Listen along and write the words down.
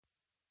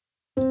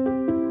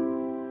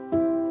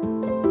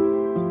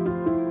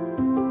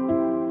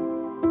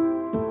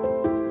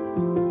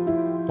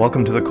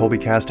Welcome to the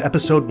Colbycast,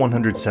 episode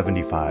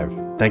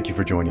 175. Thank you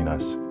for joining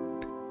us.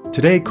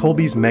 Today,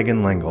 Colby's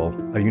Megan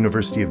Lengel, a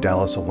University of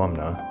Dallas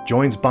alumna,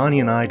 joins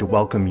Bonnie and I to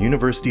welcome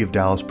University of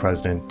Dallas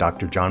President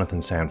Dr.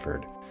 Jonathan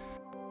Sanford.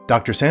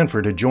 Dr.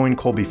 Sanford had joined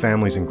Colby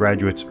families and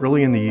graduates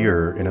early in the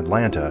year in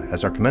Atlanta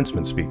as our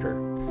commencement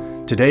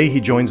speaker. Today,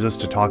 he joins us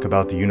to talk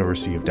about the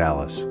University of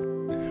Dallas.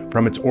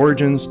 From its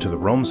origins to the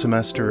Rome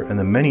semester and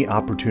the many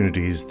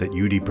opportunities that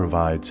UD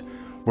provides,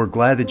 we're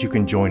glad that you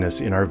can join us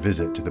in our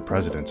visit to the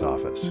President's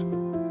office.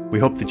 We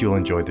hope that you'll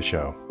enjoy the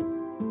show.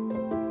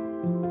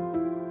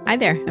 Hi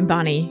there, I'm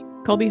Bonnie,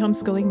 Colby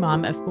homeschooling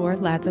mom of 4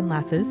 lads and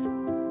lasses,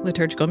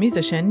 liturgical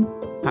musician,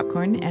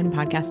 popcorn, and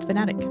podcast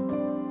fanatic.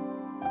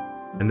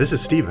 And this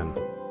is Stephen,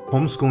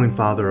 homeschooling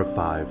father of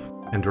 5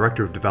 and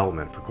director of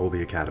development for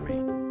Colby Academy.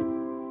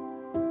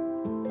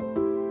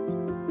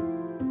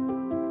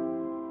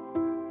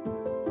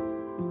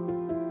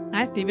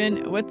 Hi,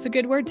 Stephen. What's a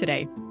good word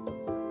today?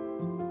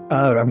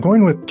 I'm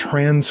going with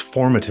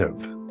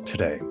transformative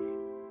today.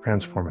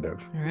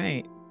 Transformative. All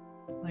right.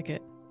 Like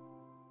it.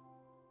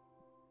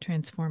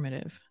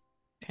 Transformative.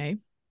 Okay.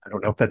 I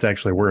don't know if that's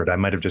actually a word. I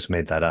might have just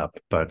made that up,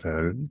 but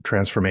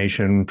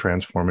transformation,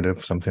 transformative,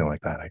 something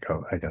like that.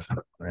 I guess.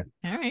 Right.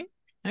 All right.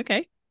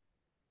 Okay.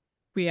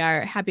 We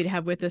are happy to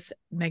have with us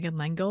Megan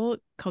Lengel,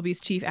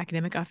 Colby's Chief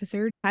Academic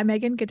Officer. Hi,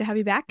 Megan. Good to have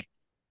you back.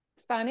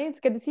 It's Bonnie.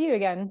 It's good to see you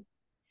again.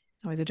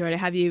 It's always a joy to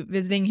have you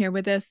visiting here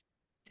with us.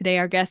 Today,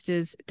 our guest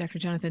is Dr.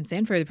 Jonathan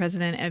Sanford, the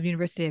president of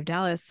University of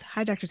Dallas.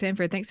 Hi, Dr.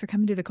 Sanford. Thanks for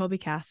coming to the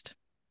Colbycast.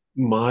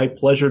 My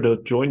pleasure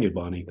to join you,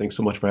 Bonnie. Thanks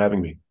so much for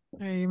having me.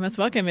 You're most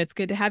welcome. It's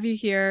good to have you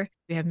here.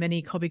 We have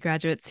many Colby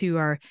graduates who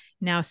are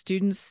now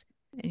students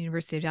at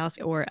University of Dallas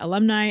or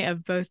alumni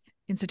of both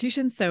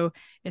institutions. So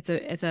it's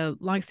a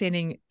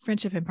longstanding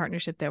friendship and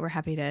partnership that we're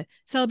happy to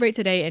celebrate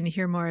today and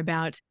hear more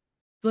about.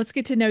 Let's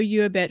get to know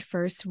you a bit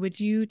first. Would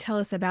you tell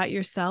us about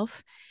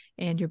yourself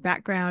and your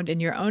background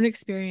and your own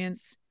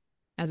experience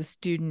as a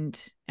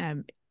student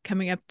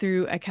coming up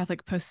through a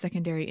Catholic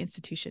post-secondary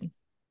institution?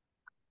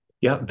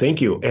 Yeah, thank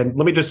you. And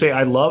let me just say,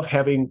 I love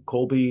having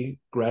Colby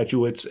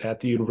graduates at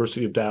the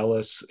University of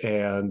Dallas,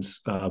 and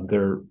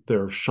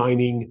they're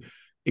shining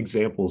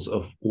examples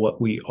of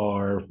what we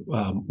are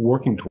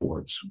working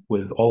towards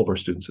with all of our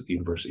students at the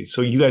university.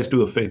 So you guys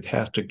do a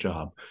fantastic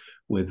job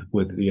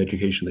with the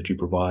education that you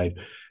provide.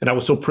 And I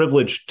was so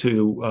privileged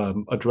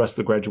to address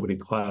the graduating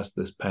class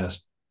this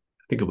past,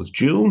 I think it was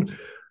June,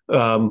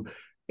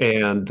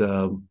 and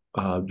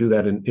do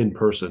that in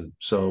person.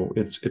 So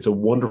it's a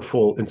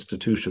wonderful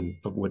institution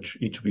of which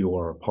each of you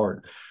are a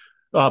part.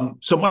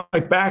 So my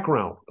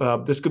background,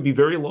 this could be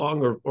very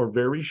long or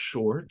very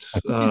short.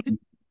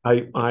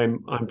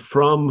 I'm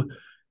from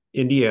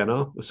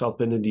Indiana, South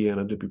Bend,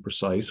 Indiana, to be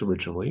precise,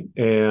 originally,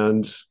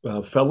 and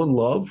fell in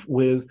love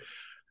with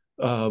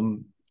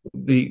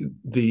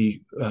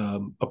the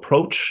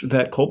approach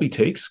that Colby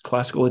takes,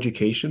 classical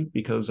education,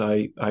 because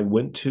I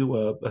went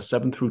to a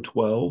 7 through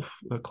 12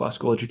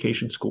 classical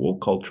education school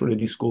called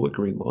Trinity School at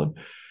Greenlawn,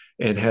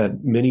 and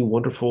had many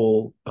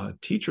wonderful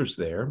teachers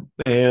there.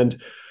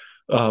 And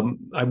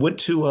I went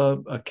to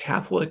a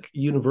Catholic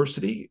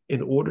university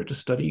in order to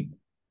study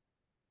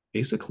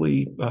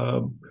basically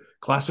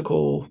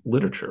classical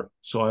literature.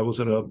 So I was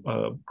in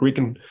a Greek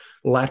and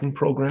Latin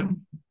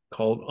program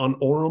called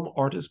Honorum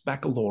Artis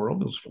Baccalorum.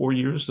 It was 4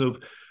 years of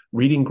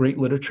reading great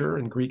literature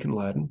in Greek and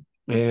Latin.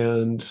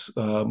 And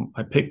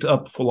I picked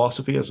up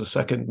philosophy as a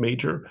second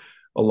major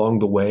along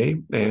the way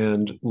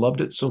and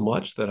loved it so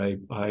much that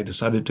I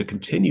decided to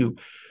continue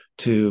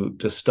to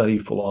study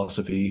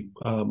philosophy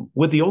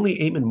with the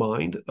only aim in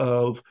mind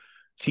of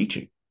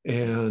teaching.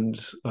 And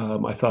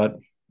I thought,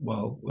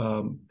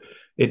 well,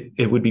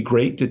 it would be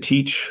great to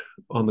teach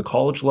on the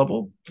college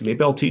level.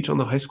 Maybe I'll teach on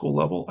the high school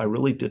level. I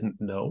really didn't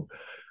know.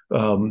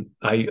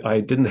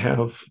 I didn't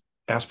have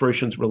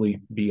aspirations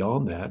really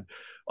beyond that,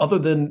 other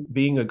than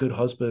being a good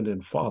husband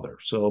and father.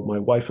 So my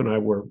wife and I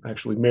were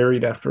actually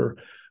married after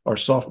our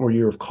sophomore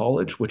year of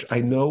college, which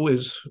I know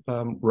is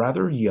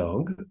rather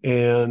young,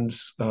 and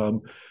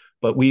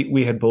but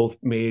we had both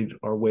made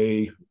our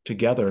way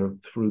together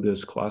through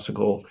this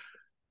classical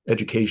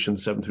education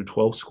 7 through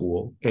 12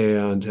 school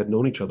and had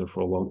known each other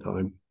for a long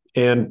time,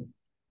 and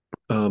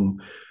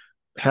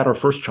had our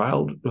first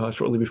child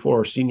shortly before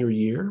our senior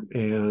year,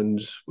 and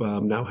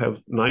now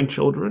have 9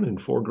 children and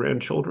 4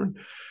 grandchildren.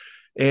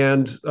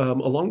 And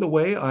along the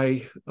way,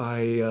 I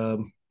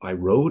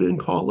rowed in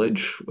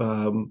college.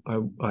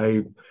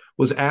 I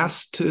was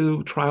asked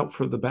to try out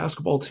for the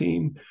basketball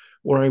team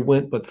where I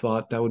went, but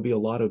thought that would be a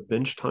lot of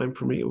bench time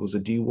for me. It was a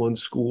D1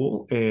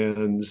 school,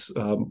 and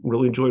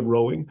really enjoyed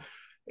rowing,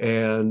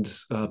 and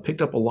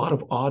picked up a lot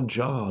of odd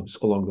jobs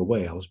along the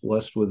way. I was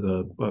blessed with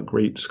a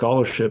great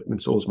scholarship,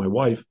 and so was my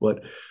wife.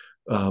 But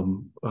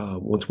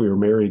once we were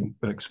married,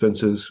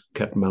 expenses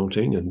kept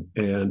mounting,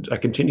 and I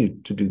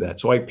continued to do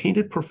that. So I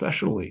painted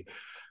professionally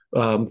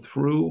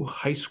through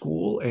high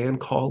school and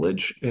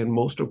college and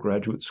most of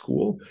graduate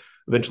school,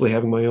 eventually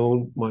having my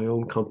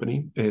own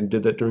company, and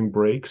did that during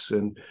breaks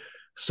and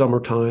summer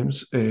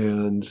times,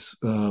 and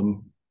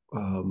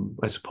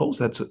I suppose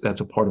that's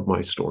a part of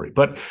my story.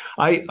 But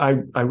I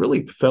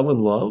really fell in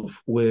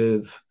love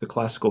with the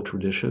classical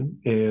tradition,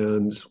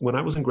 and when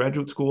I was in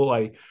graduate school,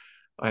 I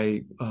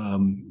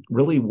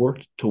really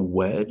worked to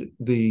wed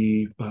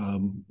the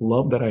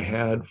love that I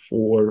had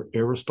for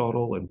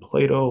Aristotle and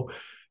Plato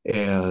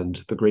and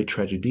the great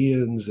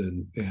tragedians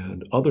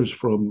and others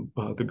from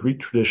the Greek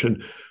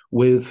tradition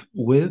with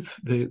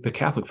the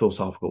Catholic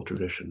philosophical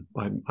tradition.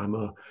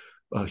 I'm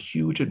a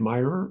huge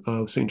admirer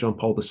of St. John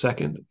Paul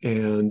II,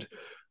 and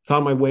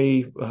found my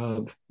way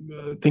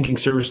thinking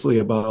seriously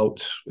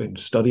about and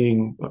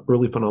studying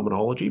early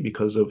phenomenology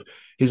because of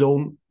his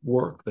own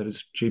work, that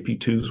is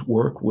JP2's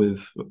work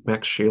with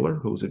Max Scheler,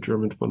 who was a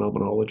German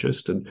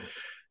phenomenologist.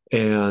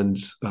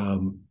 And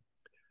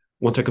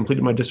once I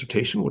completed my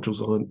dissertation, which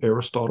was on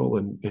Aristotle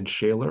and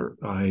Scheler,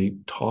 I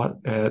taught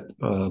at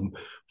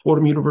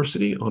Fordham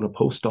University on a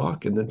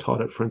postdoc, and then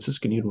taught at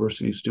Franciscan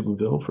University of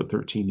Steubenville for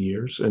 13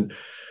 years. And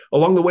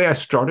along the way, I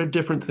started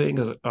different things.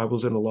 I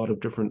was in a lot of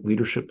different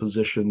leadership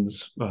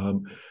positions,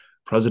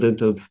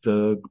 president of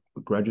the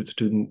graduate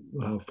student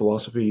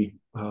philosophy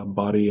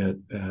body at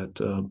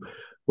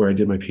where I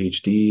did my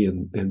PhD,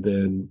 and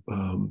then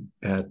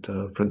at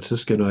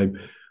Franciscan,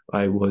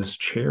 I was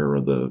chair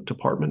of the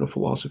Department of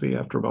Philosophy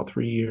after about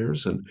 3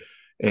 years,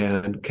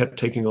 and kept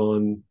taking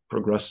on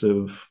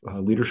progressive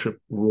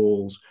leadership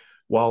roles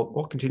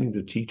while continuing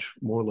to teach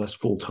more or less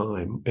full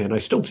time. And I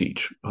still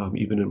teach,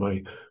 even in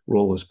my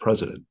role as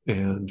president.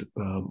 And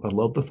I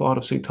love the thought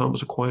of St.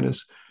 Thomas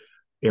Aquinas,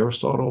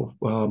 Aristotle,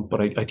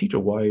 but I teach a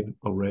wide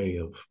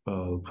array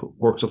of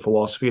works of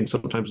philosophy and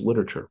sometimes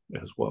literature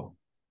as well.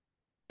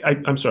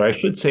 I'm sorry, I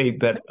should say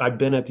that I've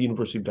been at the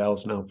University of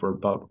Dallas now for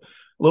about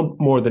a little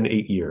more than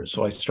 8 years.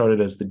 So I started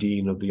as the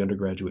dean of the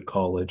undergraduate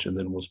college and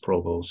then was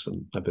provost,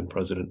 and I've been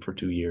president for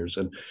 2 years.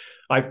 And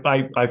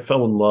I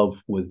fell in love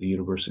with the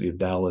University of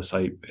Dallas.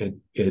 I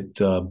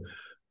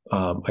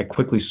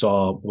quickly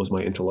saw was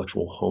my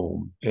intellectual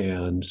home,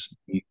 and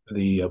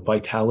the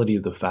vitality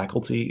of the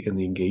faculty and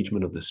the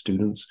engagement of the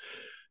students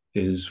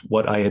is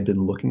what I had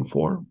been looking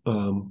for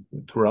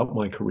throughout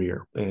my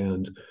career.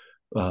 And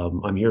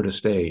I'm here to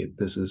stay.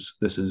 This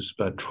is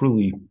a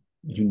truly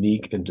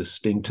unique and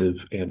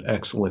distinctive and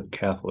excellent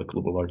Catholic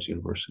liberal arts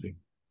university.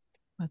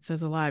 That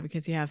says a lot,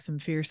 because you have some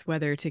fierce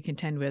weather to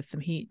contend with,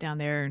 some heat down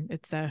there.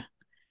 That says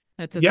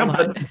yeah, a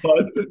lot.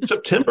 but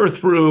September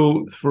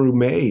through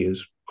May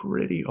is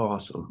pretty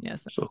awesome.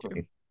 Yes, that's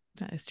true.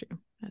 That is true.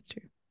 That's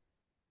true.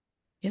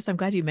 Yes, I'm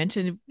glad you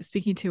mentioned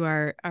speaking to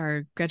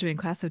our graduating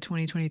class of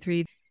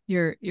 2023.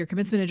 Your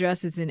commencement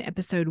address is in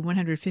episode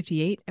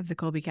 158 of the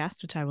Colby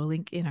Cast, which I will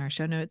link in our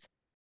show notes.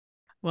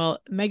 Well,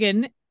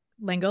 Megan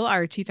Lengel,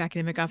 our Chief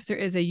Academic Officer,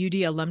 is a UD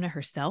alumna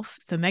herself.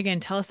 So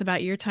Megan, tell us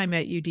about your time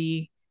at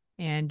UD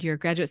and your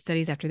graduate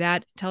studies after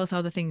that. Tell us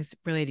all the things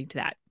relating to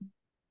that.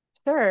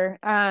 Sure.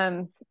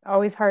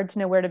 Always hard to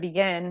know where to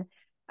begin.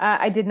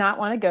 I did not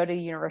want to go to the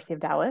University of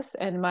Dallas,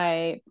 and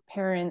my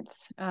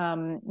parents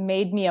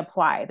made me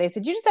apply. They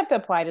said, you just have to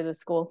apply to the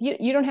school.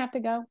 You don't have to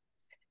go.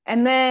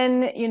 And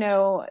then,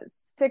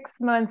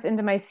 6 months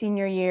into my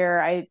senior year,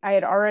 I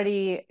had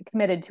already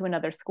committed to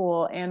another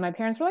school, and my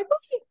parents were like, well,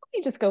 why don't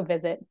you just go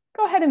visit?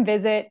 Go ahead and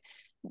visit.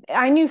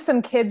 I knew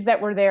some kids that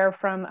were there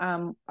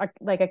from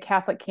a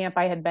Catholic camp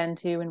I had been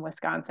to in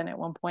Wisconsin at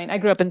one point. I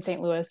grew up in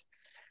St. Louis.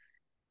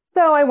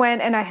 So I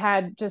went, and I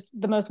had just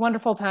the most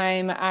wonderful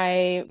time.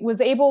 I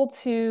was able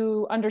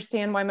to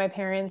understand why my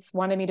parents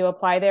wanted me to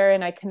apply there,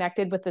 and I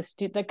connected with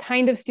the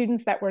kind of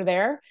students that were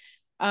there.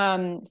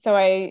 So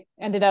I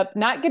ended up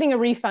not getting a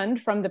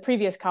refund from the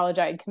previous college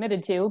I had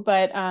committed to,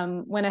 but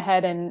went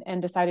ahead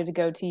and decided to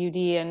go to UD.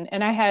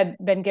 And I had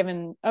been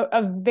given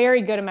a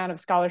very good amount of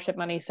scholarship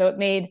money, so it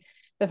made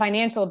the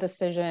financial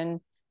decision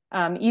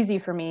easy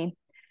for me.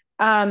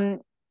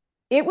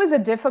 It was a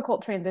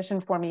difficult transition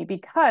for me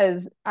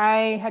because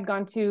I had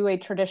gone to a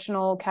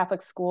traditional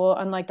Catholic school,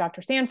 unlike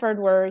Dr. Sanford,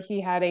 where he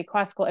had a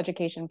classical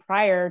education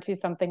prior to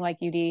something like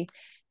UD.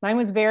 Mine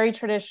was very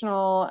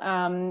traditional.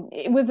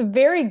 It was a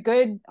very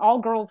good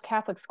all-girls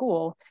Catholic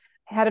school.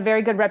 It had a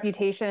very good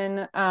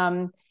reputation.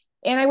 And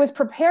I was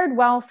prepared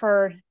well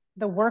for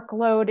the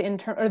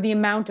workload or the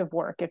amount of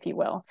work, if you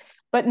will,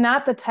 but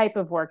not the type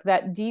of work,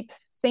 that deep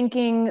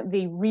thinking,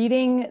 the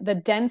reading, the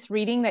dense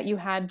reading that you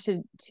had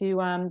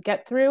to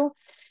get through.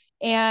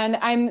 And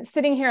I'm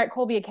sitting here at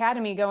Colby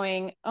Academy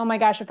going, oh my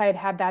gosh, if I had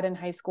had that in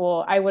high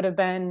school, I would have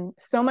been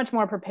so much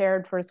more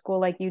prepared for a school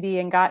like UD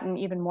and gotten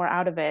even more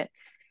out of it.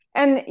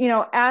 And,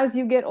 as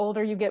you get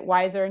older, you get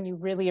wiser, and you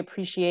really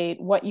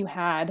appreciate what you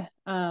had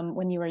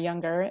when you were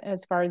younger,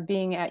 as far as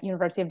being at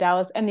University of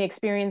Dallas and the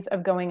experience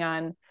of going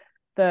on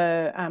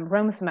the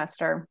Rome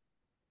semester.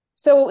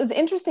 So what was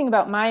interesting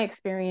about my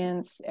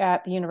experience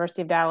at the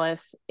University of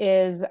Dallas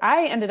is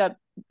I ended up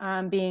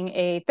being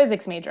a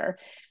physics major.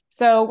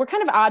 So we're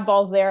kind of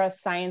oddballs there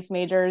as science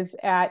majors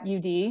at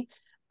UD.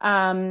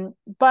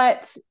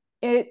 But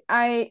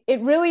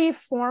it really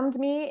formed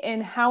me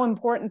in how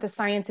important the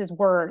sciences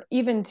were,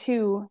 even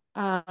to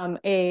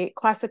a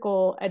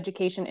classical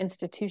education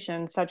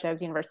institution such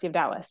as University of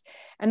Dallas.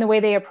 And the way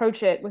they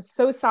approach it was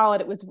so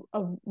solid. It was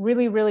a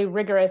really, really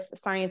rigorous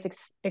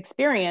science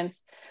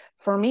experience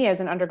for me as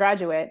an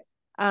undergraduate.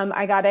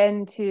 I got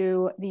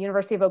into the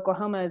University of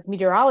Oklahoma's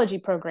meteorology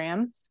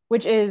program,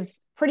 which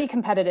is pretty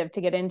competitive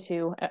to get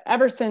into.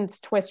 Ever since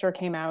Twister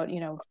came out,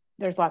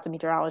 there's lots of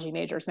meteorology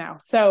majors now.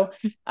 So,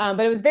 but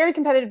it was very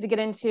competitive to get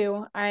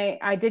into.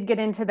 I did get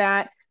into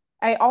that.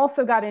 I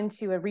also got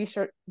into a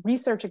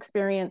research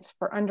experience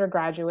for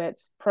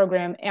undergraduates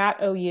program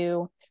at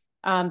OU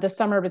the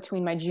summer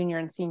between my junior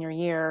and senior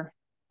year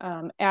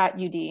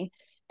at UD.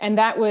 And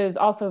that was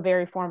also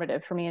very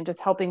formative for me and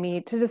just helping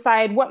me to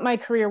decide what my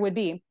career would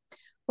be.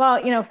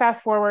 Well,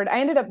 fast forward, I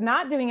ended up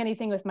not doing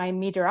anything with my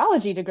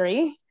meteorology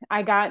degree.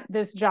 I got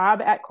this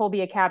job at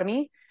Colby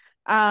Academy.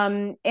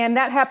 And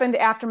that happened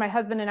after my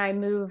husband and I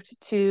moved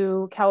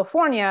to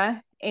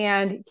California.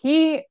 And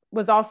I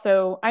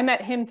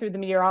met him through the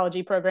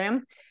meteorology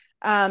program.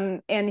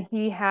 And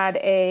he had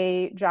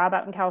a job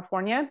out in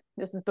California.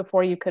 This is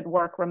before you could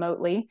work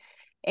remotely.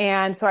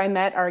 And so I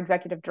met our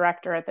executive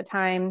director at the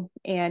time,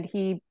 and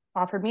he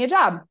offered me a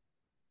job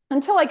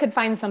until I could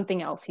find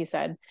something else, he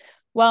said.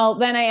 Well,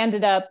 then I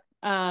ended up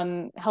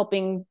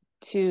helping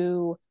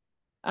to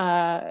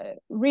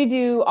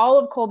redo all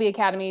of Colby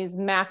Academy's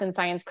math and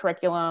science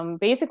curriculum,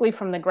 basically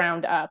from the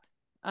ground up.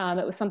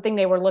 It was something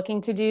they were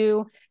looking to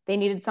do. They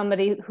needed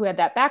somebody who had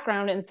that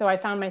background. And so I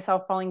found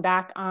myself falling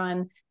back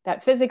on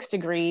that physics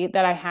degree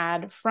that I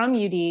had from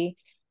UD,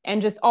 and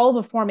just all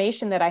the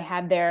formation that I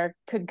had there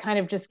could kind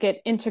of just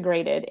get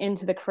integrated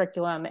into the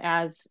curriculum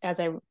as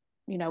I,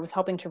 was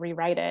helping to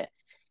rewrite it.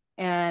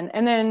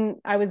 And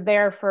then I was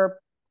there for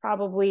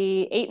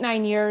probably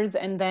 8-9 years.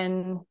 And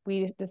then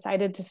we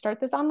decided to start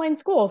this online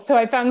school. So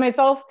I found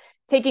myself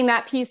taking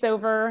that piece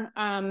over.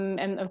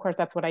 And of course,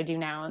 that's what I do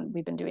now. And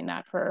we've been doing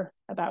that for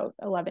about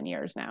 11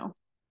 years now.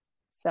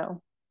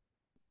 So.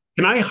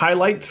 Can I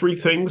highlight 3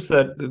 things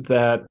that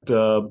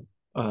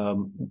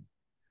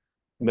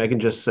Megan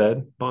just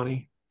said,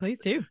 Bonnie? Please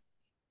do.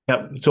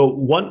 Yeah. So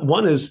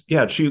one is,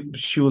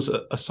 she was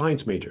a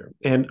science major.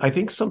 And I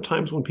think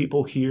sometimes when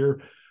people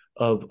hear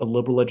of a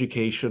liberal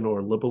education or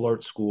a liberal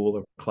arts school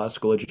or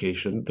classical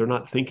education, they're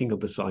not thinking of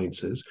the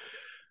sciences.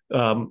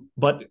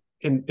 But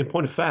in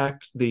point of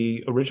fact,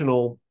 the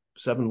original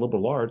 7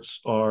 liberal arts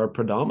are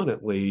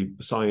predominantly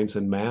science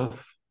and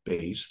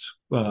math-based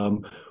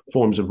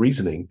forms of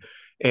reasoning.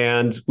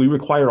 And we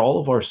require all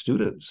of our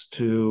students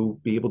to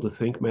be able to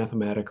think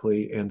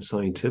mathematically and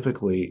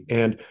scientifically.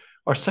 And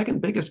our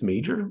second biggest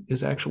major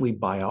is actually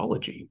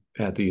biology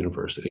at the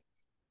university.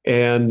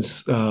 And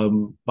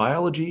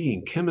biology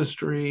and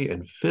chemistry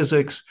and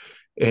physics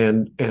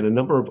and a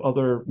number of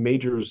other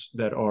majors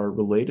that are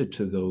related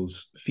to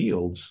those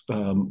fields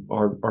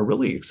are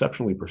really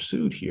exceptionally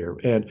pursued here.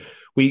 And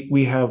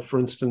we have, for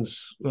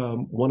instance,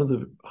 one of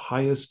the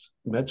highest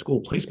med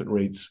school placement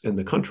rates in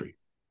the country.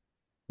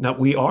 Now,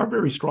 we are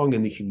very strong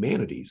in the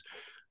humanities,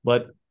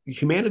 but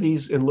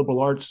humanities and liberal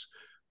arts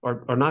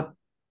are not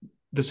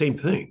the same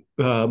thing.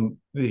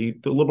 The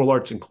liberal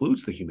arts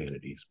includes the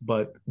humanities,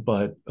 but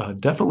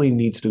definitely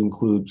needs to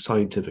include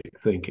scientific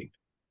thinking.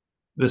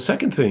 The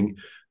second thing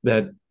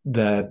that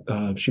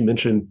she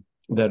mentioned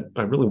that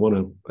I really want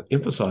to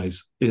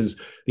emphasize is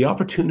the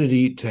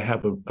opportunity to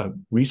have a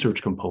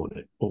research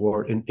component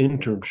or an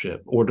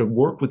internship or to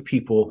work with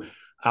people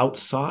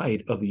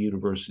outside of the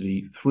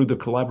university through the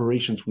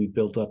collaborations we've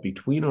built up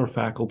between our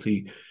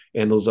faculty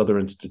and those other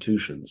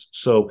institutions.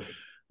 So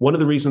one of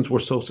the reasons we're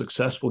so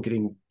successful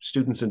getting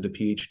students into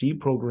PhD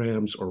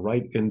programs or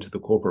right into the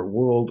corporate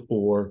world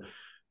or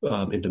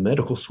into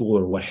medical school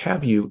or what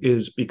have you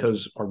is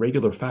because our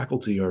regular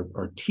faculty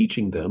are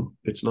teaching them.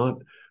 It's not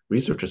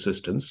research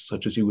assistants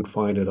such as you would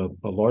find at a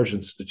large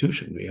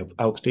institution. We have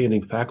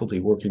outstanding faculty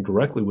working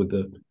directly with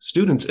the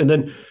students, and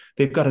then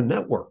they've got a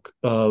network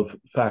of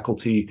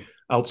faculty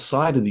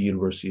outside of the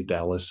University of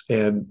Dallas,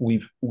 and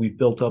we've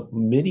built up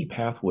many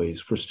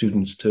pathways for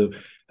students to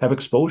have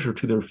exposure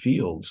to their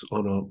fields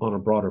on a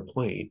broader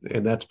plane,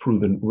 and that's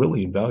proven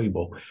really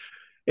invaluable.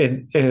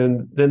 And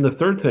then the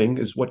third thing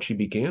is what she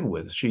began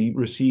with. She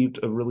received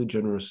a really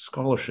generous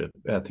scholarship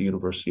at the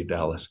University of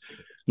Dallas.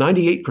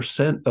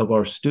 98% of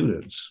our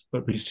students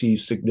receive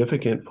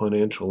significant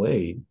financial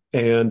aid,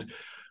 and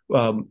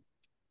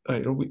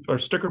our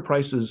sticker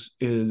prices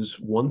is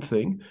one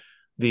thing.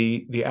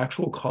 The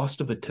actual cost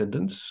of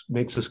attendance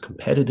makes us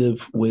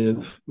competitive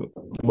with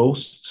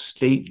most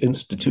state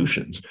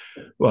institutions.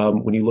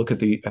 When you look at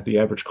the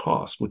average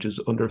cost, which is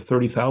under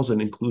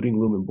 $30,000, including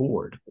room and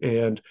board,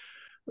 and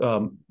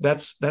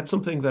that's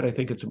something that I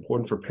think it's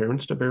important for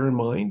parents to bear in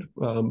mind.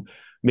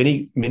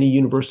 Many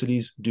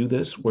universities do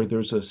this, where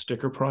there's a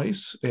sticker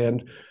price,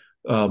 and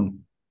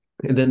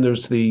then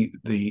there's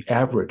the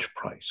average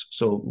price.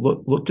 So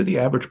look to the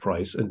average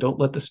price, and don't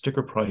let the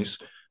sticker price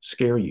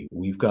scare you.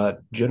 We've got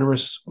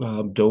generous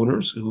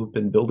donors who have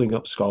been building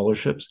up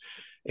scholarships,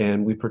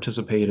 and we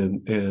participate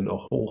in a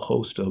whole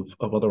host of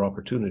other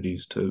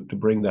opportunities to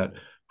bring that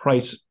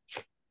price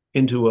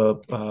into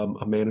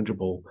a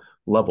manageable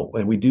level.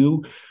 And we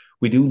do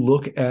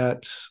look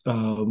at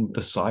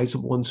the size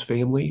of one's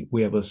family.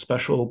 We have a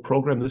special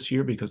program this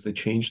year because they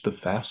changed the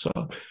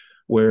FAFSA,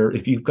 where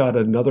if you've got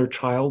another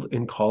child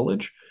in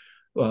college,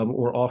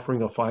 we're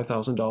offering a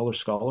 $5,000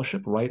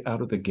 scholarship right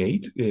out of the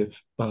gate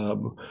if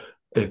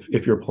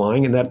you're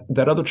applying, and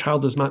that other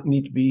child does not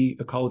need to be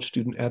a college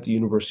student at the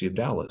University of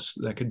Dallas.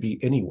 That could be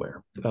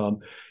anywhere,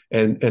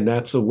 and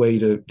that's a way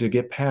to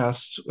get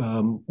past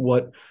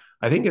what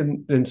I think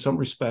in some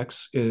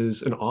respects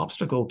is an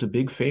obstacle to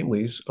big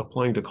families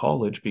applying to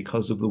college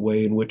because of the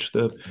way in which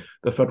the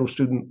federal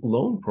student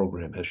loan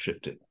program has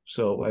shifted.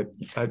 So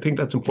I think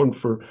that's important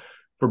for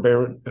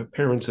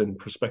parents and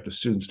prospective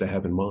students to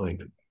have in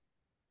mind.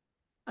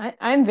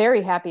 I'm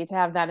very happy to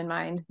have that in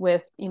mind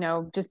with,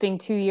 just being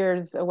 2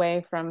 years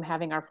away from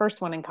having our first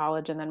one in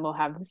college, and then we'll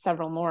have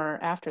several more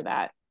after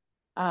that.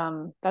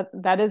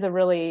 That is a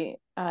really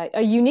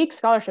a unique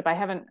scholarship. I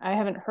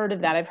haven't heard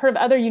of that. I've heard of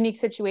other unique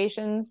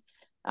situations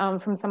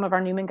from some of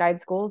our Newman Guide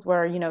schools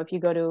where, if you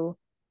go to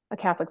a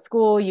Catholic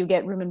school, you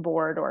get room and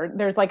board, or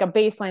there's like a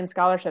baseline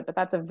scholarship, but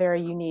that's a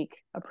very unique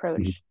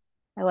approach.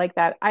 Mm-hmm. I like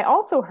that. I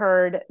also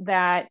heard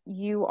that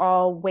you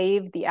all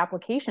waived the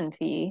application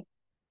fee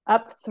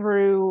up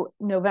through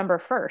November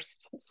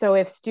 1st. So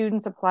if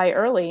students apply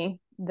early,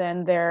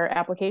 then their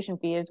application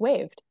fee is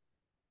waived.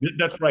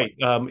 That's right.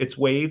 It's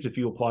waived if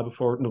you apply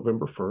before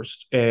November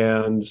 1st,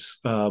 and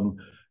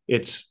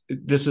this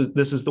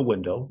is the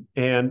window.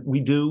 And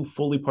we do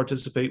fully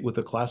participate with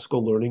the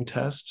classical learning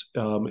test.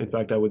 In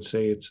fact, I would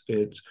say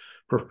it's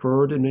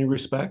preferred in many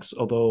respects,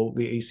 although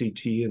the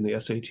ACT and the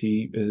SAT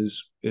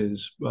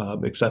is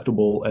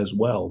acceptable as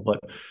well. But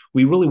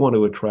we really want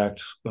to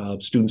attract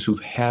students who've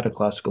had a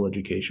classical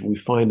education. We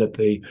find that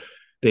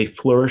they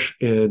flourish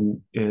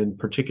in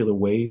particular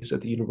ways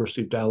at the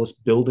University of Dallas,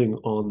 building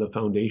on the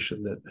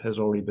foundation that has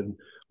already been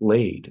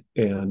laid.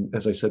 And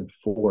as I said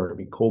before,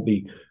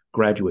 Colby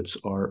graduates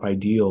are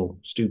ideal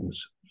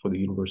students for the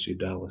University of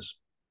Dallas.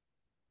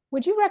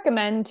 Would you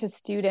recommend to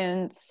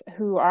students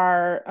who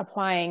are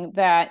applying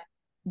that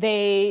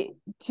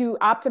to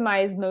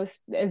optimize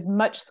as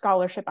much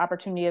scholarship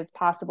opportunity as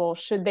possible,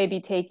 should they be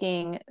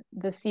taking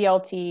the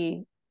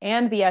CLT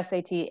and the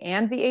SAT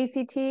and the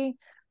ACT?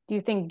 Do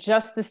you think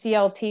just the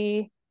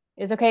CLT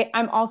is okay?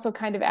 I'm also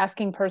kind of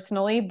asking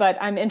personally, but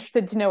I'm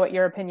interested to know what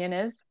your opinion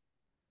is.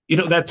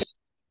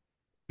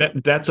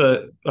 That's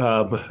a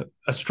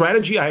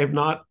strategy I have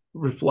not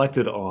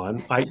reflected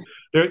on.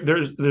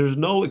 There's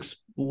no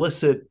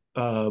explicit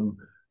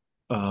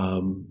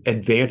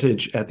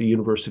advantage at the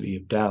University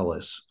of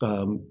Dallas.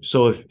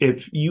 So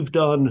if you've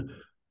done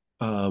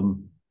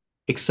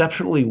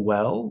exceptionally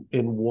well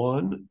in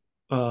one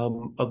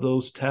of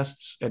those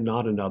tests and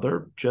not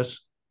another,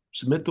 just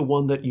submit the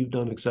one that you've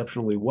done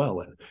exceptionally well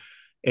in.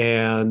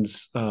 And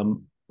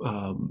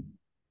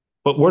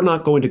but we're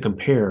not going to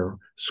compare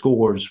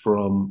scores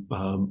from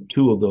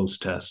two of those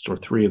tests or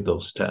three of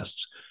those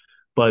tests.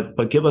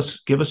 But give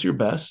us your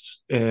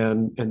best,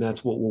 and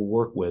that's what we'll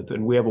work with.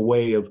 And we have a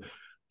way of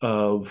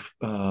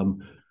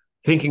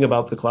thinking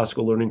about the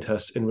classical learning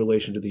test in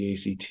relation to the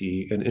ACT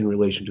and in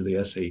relation to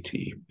the SAT.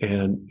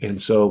 And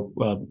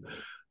so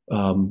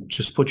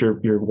just put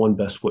your one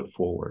best foot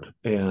forward.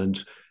 And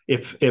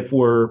if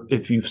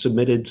you've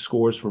submitted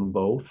scores from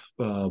both,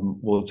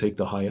 we'll take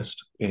the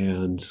highest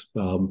and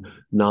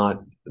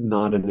not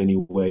in any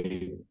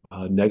way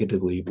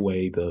negatively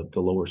weigh the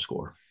lower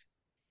score.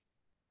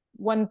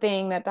 One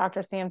thing that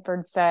Dr.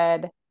 Sanford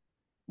said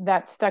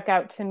that stuck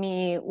out to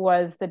me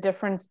was the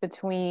difference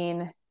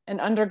between an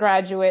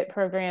undergraduate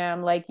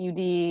program like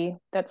UD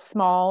that's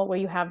small, where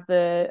you have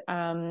the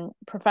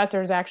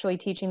professors actually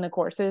teaching the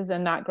courses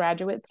and not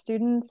graduate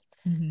students.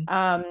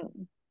 Mm-hmm.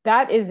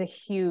 That is a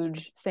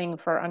huge thing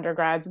for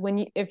undergrads.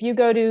 If you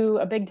go to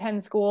a Big Ten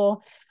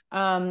school,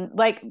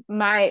 like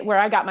where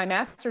I got my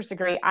master's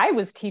degree, I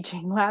was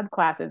teaching lab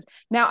classes.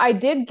 Now, I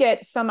did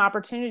get some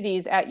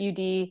opportunities at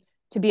UD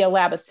to be a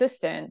lab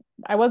assistant.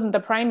 I wasn't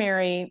the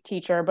primary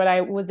teacher, but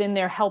I was in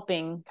there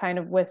helping kind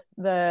of with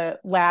the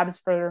labs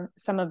for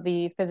some of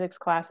the physics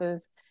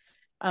classes.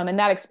 And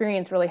that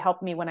experience really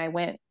helped me when I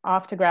went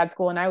off to grad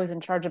school and I was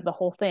in charge of the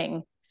whole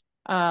thing.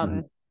 Mm-hmm.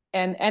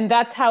 And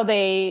that's how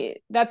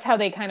they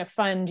kind of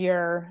fund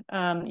your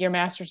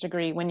master's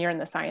degree when you're in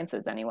the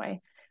sciences anyway,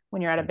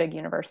 when you're at a big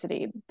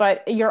university.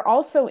 But you're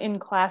also in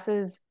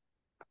classes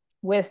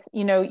with,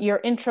 your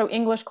intro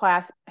English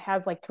class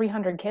has like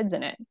 300 kids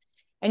in it.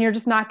 And you're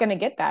just not going to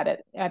get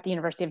that at the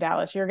University of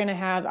Dallas. You're going to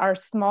have our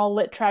small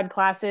lit trad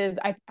classes.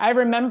 I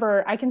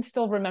can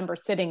still remember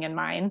sitting in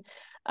mine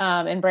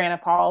in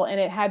Braniff Hall, and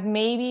it had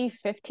maybe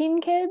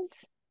 15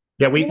 kids.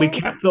 Yeah, we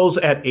kept those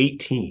at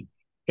 18.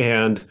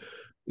 And,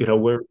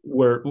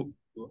 we're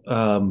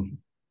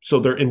so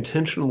they're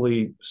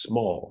intentionally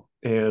small.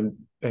 And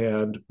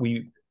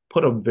we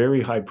put a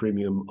very high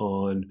premium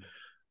on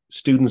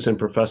students and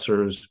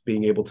professors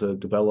being able to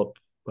develop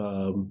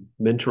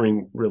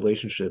mentoring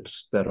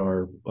relationships that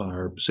are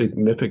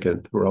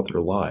significant throughout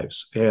their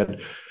lives,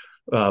 and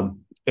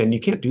you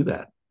can't do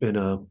that in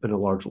a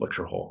large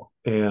lecture hall.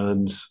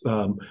 And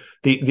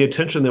the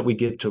attention that we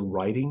give to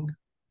writing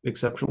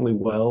exceptionally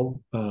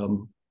well,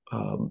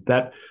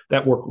 that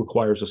work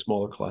requires a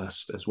smaller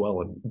class as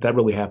well, and that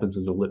really happens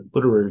in the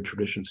literary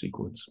tradition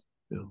sequence.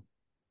 You know.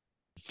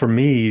 For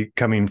me,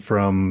 coming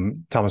from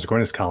Thomas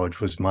Aquinas College,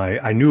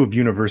 I knew of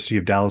University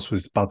of Dallas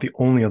was about the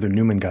only other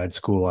Newman Guide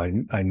school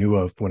I knew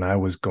of when I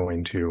was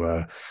going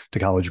to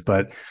college.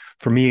 But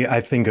for me, I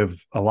think of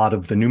a lot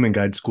of the Newman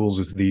Guide schools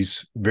as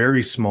these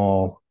very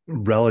small,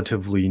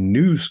 relatively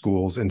new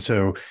schools. And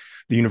so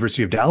the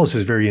University of Dallas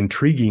is very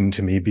intriguing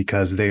to me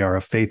because they are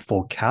a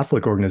faithful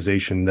Catholic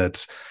organization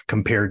that's,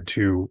 compared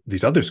to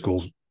these other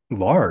schools,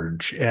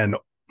 large and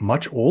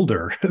much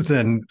older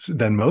than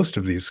most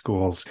of these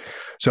schools.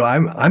 So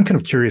I'm kind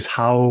of curious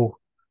how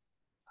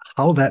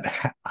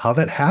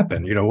that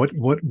happened. You know,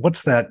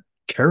 what's that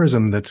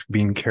charism that's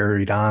being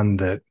carried on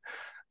that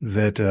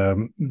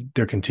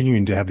they're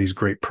continuing to have these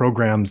great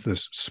programs,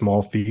 this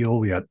small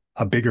feel, yet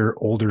a bigger,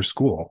 older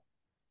school.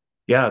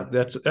 Yeah,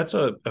 that's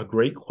a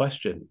great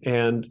question.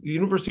 And the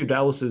University of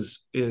Dallas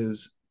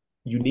is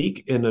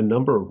unique in a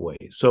number of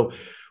ways. So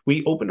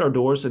we opened our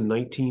doors in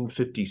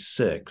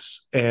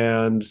 1956,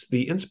 and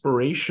the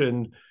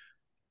inspiration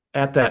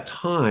at that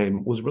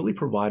time was really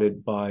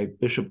provided by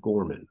Bishop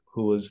Gorman,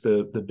 who was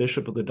the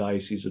bishop of the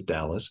Diocese of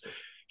Dallas.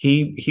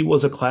 He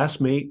was a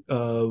classmate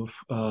of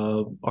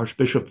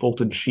Archbishop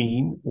Fulton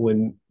Sheen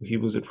when he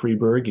was at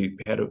Freeburg. He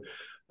had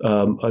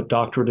a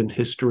doctorate in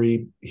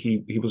history.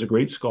 He was a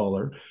great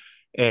scholar.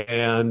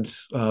 And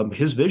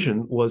his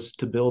vision was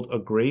to build a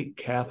great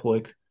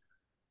Catholic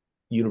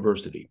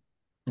university,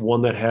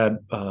 one that had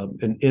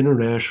an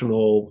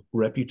international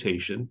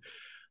reputation.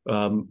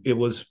 It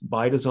was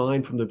by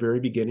design from the very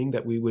beginning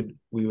that we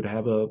would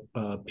have a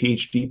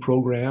PhD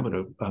program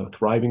and a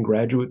thriving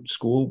graduate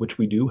school, which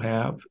we do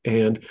have.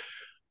 And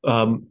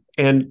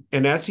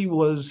as he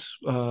was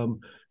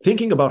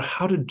thinking about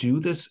how to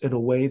do this in a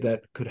way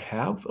that could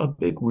have a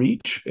big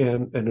reach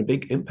and a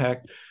big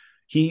impact,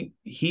 he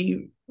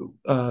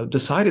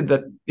decided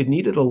that it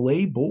needed a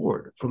lay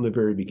board from the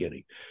very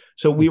beginning.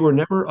 So we were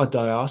never a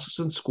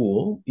diocesan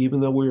school,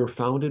 even though we were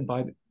founded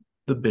by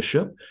the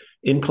bishop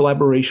in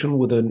collaboration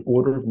with an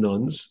order of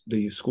nuns,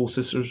 the School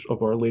Sisters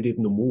of Our Lady of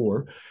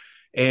Namur.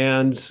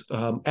 And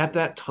at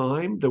that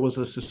time, there was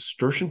a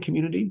Cistercian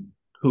community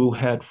who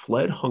had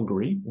fled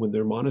Hungary when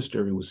their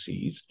monastery was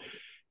seized.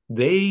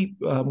 They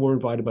were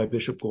invited by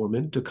Bishop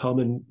Gorman to come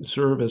and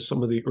serve as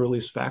some of the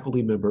earliest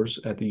faculty members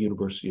at the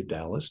University of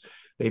Dallas.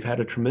 They've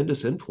had a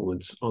tremendous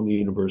influence on the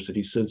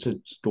university since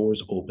its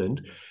doors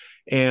opened.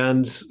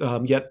 And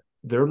yet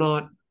they're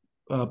not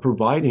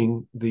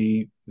providing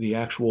the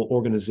actual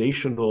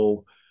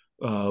organizational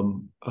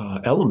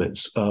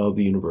elements of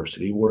the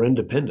university. We're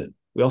independent.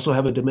 We also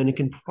have a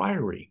Dominican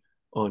priory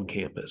on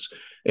campus,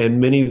 and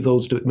many of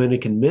those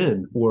Dominican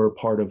men were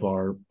part of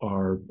our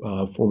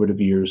formative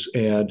years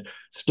and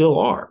still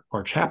are.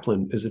 Our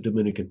chaplain is a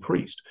Dominican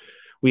priest.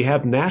 We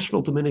have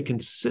national Dominican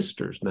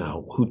sisters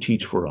now who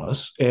teach for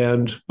us,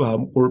 and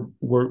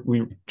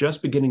we're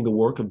just beginning the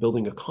work of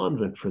building a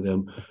convent for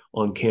them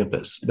on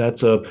campus.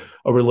 That's a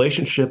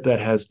relationship that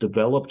has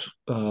developed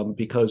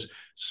because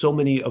so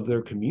many of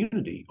their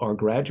community are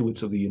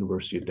graduates of the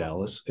University of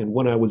Dallas. And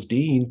when I was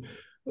dean,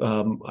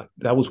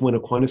 that was when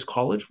Aquinas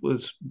College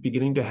was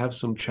beginning to have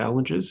some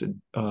challenges,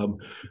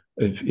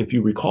 if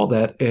you recall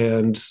that.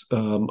 And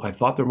I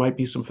thought there might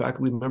be some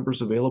faculty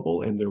members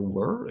available, and there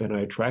were, and I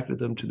attracted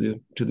them to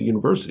the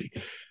university.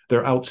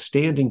 They're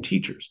outstanding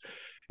teachers.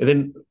 And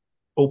then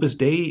Opus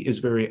Dei is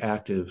very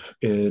active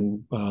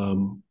in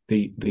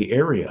the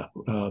area.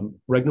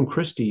 Regnum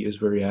Christi is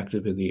very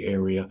active in the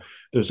area.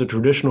 There's a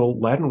traditional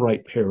Latin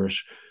Rite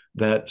parish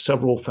that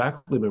several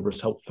faculty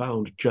members helped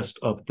found just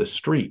up the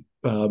street.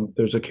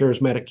 There's a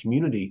charismatic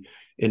community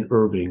in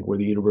Irving where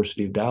the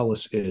University of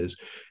Dallas is,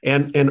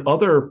 and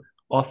other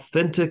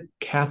authentic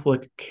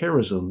Catholic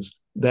charisms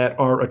that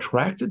are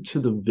attracted to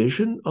the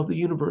vision of the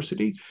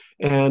university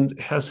and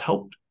has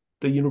helped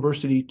the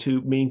university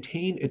to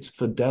maintain its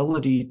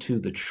fidelity to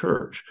the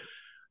church.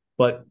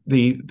 But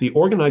the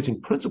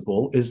organizing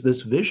principle is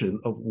this vision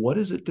of what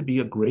is it to be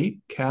a great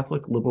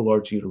Catholic liberal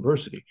arts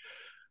university.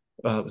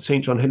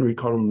 St. John Henry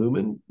Cardinal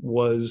Newman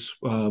was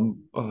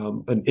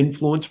an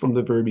influence from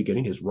the very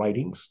beginning, his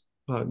writings,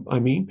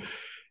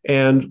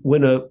 And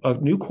when a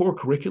new core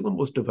curriculum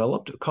was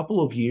developed a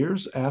couple of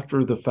years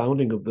after the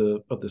founding of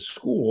the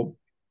school,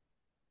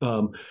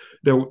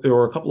 there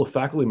were a couple of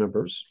faculty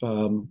members,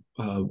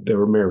 they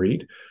were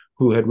married,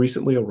 who had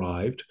recently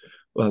arrived,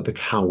 the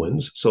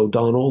Cowans, so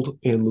Donald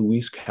and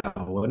Louise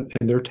Cowan,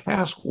 and their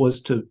task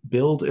was to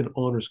build an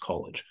honors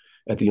college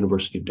at the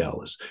University of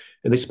Dallas.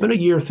 And they spent a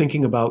year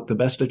thinking about the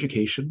best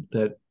education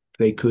that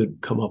they could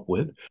come up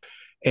with.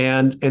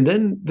 And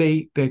then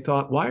they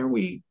thought, why are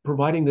we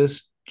providing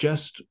this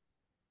just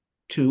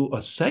to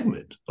a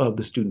segment of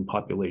the student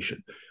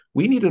population?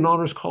 We need an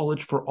honors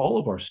college for all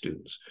of our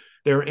students.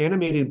 they're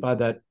animated by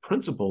that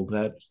principle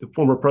that the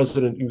former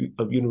president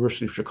of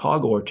University of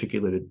Chicago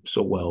articulated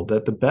so well,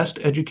 that the best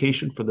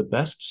education for the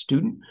best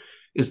student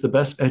is the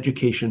best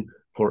education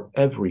for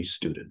every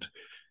student.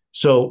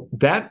 So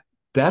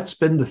that's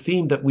been the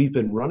theme that we've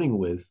been running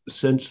with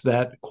since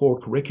that core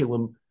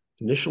curriculum,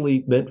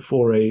 initially meant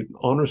for a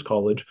honors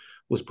college,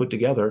 was put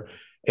together.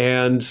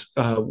 And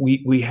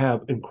we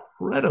have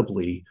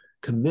incredibly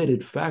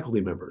committed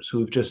faculty members who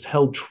have just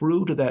held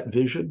true to that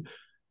vision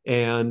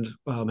and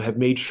have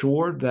made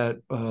sure that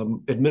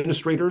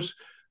administrators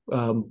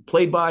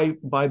played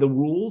by the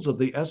rules of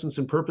the essence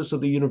and purpose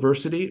of the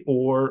university,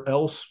 or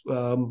else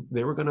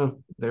they were gonna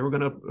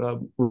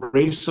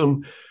raise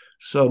some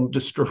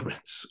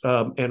disturbance,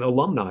 and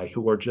alumni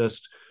who are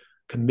just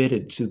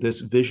committed to this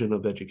vision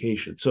of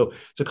education. So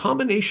it's a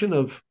combination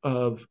of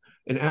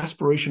an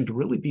aspiration to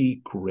really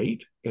be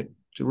great and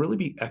to really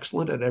be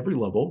excellent at every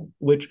level,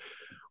 which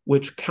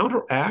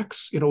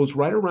counteracts, it was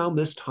right around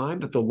this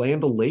time that the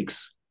Land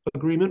O'Lakes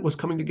agreement was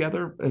coming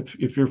together.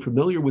 If you're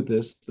familiar with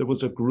this, there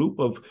was a group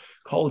of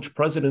college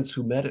presidents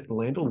who met at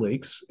Land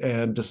O'Lakes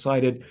and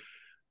decided,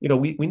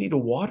 we need to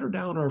water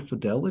down our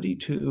fidelity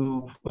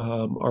to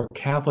our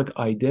Catholic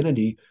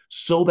identity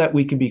so that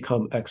we can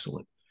become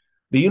excellent.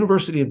 The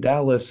University of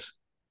Dallas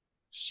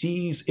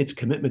sees its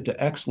commitment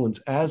to excellence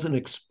as an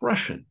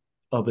expression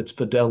of its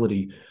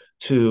fidelity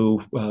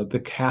to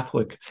the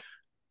Catholic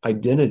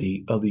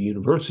identity of the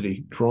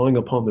university, drawing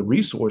upon the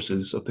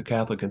resources of the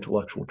Catholic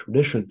intellectual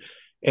tradition.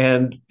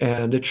 And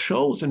it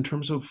shows in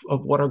terms of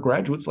what our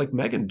graduates like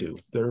Megan do.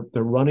 They're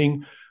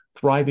running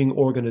thriving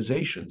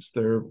organizations.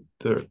 They're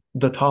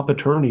the top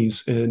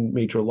attorneys in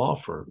major law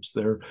firms.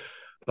 They're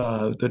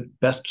the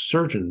best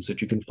surgeons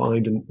that you can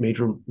find in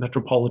major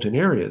metropolitan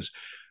areas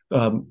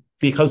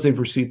because they've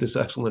received this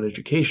excellent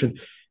education.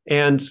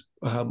 And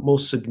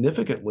most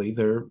significantly,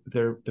 they're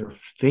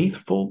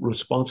faithful,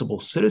 responsible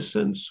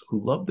citizens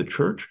who love the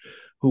church,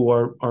 who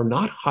are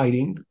not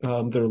hiding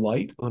their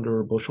light under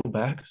a bushel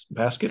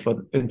basket, but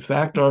in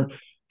fact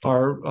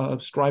are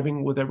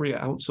striving with every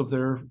ounce of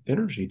their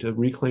energy to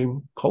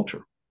reclaim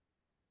culture.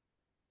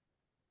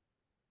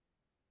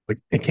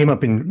 It came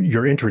up in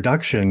your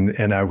introduction,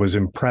 and I was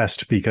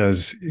impressed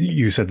because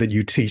you said that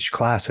you teach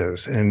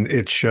classes, and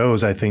it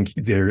shows, I think,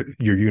 your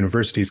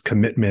university's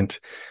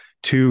commitment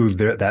to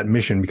that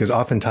mission, because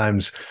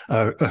oftentimes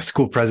a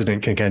school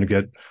president can kind of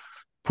get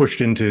pushed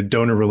into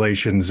donor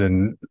relations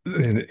and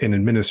in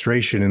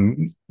administration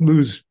and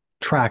lose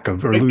track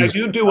of, or lose.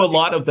 I do a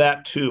lot of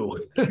that too.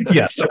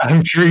 Yes,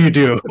 I'm sure you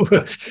do.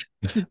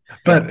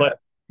 but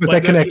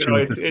that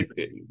connection,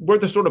 we're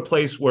the sort of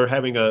place where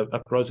having a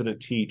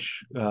president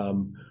teach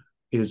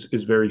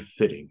is very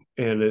fitting,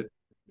 and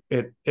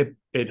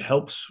it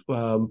helps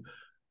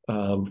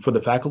for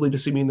the faculty to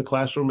see me in the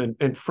classroom,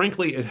 and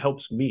frankly, it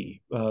helps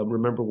me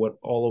remember what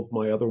all of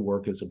my other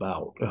work is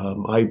about.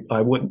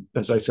 I went,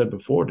 as I said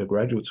before, to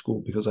graduate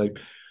school because I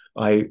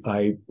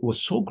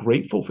was so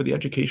grateful for the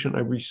education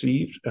I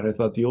received, and I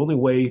thought the only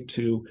way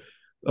to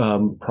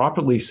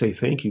properly say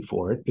thank you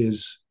for it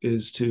is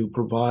to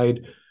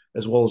provide,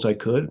 as well as I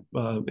could,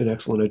 an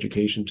excellent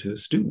education to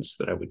students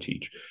that I would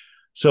teach.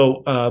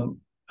 So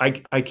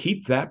I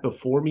keep that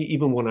before me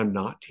even when I'm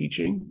not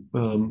teaching,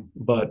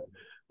 but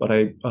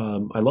I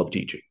love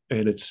teaching,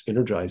 and it's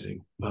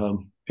energizing.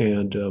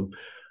 Few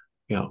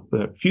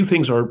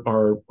things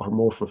are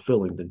more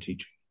fulfilling than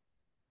teaching.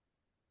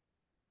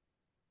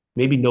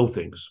 Maybe no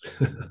things.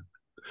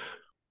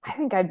 I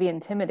think I'd be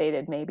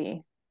intimidated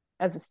maybe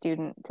as a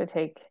student to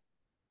take,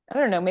 I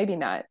don't know, maybe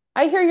not.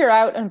 I hear you're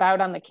out and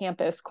about on the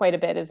campus quite a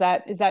bit. Is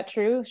that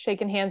true?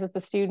 Shaking hands with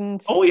the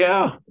students? Oh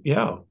yeah.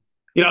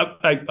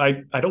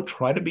 I don't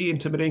try to be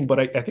intimidating, but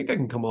I think I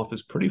can come off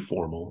as pretty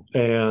formal.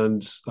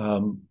 And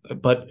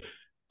but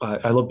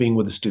I love being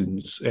with the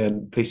students,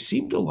 and they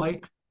seem to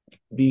like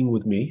being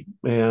with me.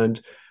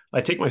 And I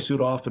take my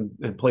suit off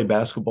and play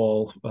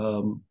basketball,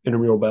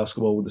 intramural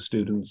basketball with the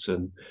students,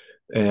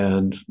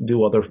 and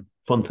do other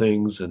fun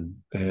things. So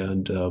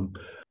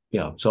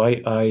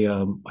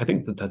I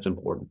think that's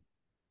important.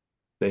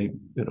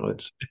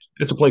 It's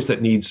a place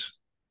that needs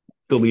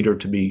the leader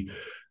to be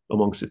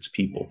amongst its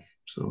people.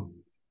 So,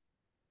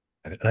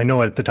 and I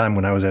know at the time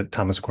when I was at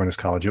Thomas Aquinas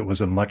College, it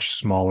was a much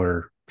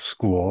smaller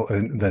school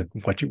than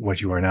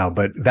what you are now.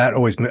 But that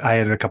always, I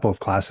had a couple of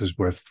classes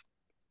with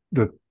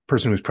the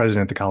person who was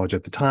president of the college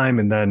at the time,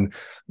 and then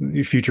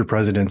future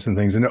presidents and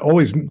things, and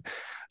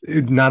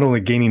not only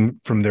gaining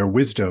from their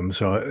wisdom.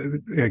 So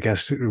I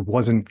guess it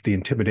wasn't the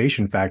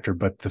intimidation factor,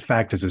 but the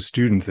fact as a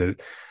student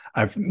that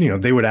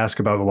they would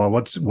ask about, well,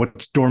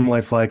 what's dorm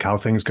life like, how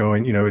things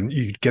going, and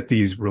you get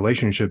these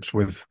relationships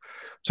with.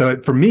 So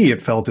for me,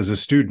 it felt as a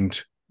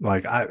student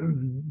like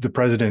the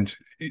president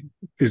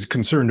is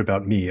concerned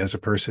about me as a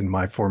person,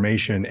 my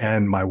formation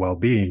and my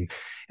well-being.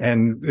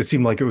 And it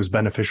seemed like it was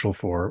beneficial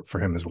for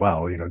him as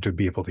well, to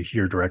be able to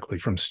hear directly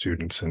from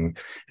students and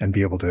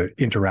be able to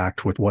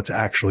interact with what's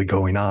actually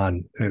going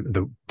on,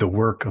 the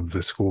work of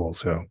the school.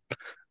 So,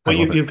 well,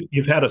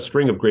 you've had a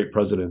string of great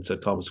presidents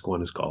at Thomas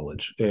Aquinas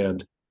College,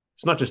 and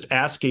it's not just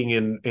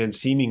asking and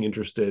seeming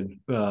interested.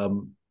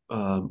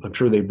 I'm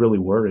sure they really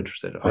were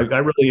interested. I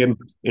really am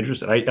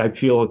interested. I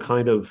feel a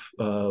kind of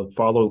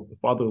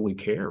fatherly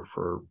care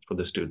for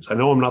the students. I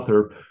know I'm not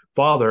their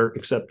father,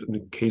 except in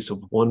the case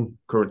of one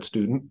current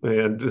student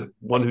and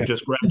one who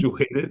just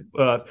graduated.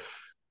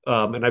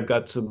 And I've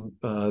got some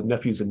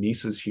nephews and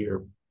nieces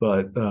here,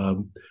 but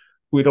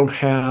we don't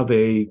have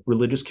a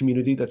religious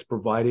community that's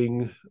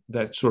providing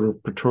that sort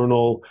of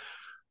paternal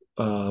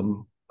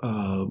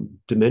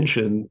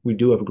dimension. We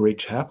do have a great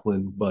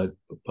chaplain, but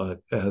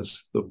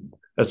as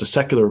a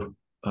secular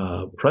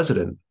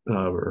president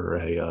or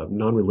a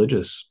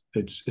non-religious,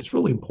 it's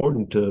really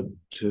important to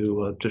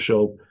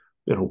show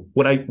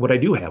what I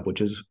do have, which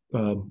is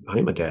I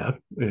am a dad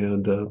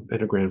and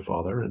a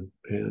grandfather,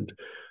 and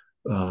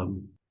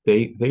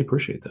they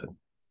appreciate that.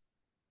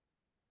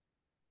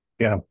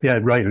 Yeah,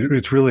 right.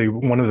 It's really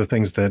one of the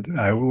things that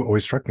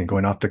always struck me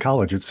going off to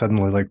college. It's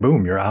suddenly like,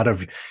 boom,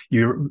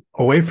 you're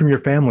away from your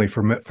family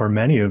for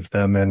many of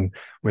them, and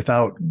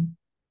without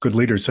good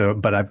leaders. So,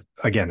 but I've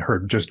again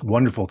heard just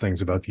wonderful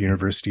things about the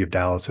University of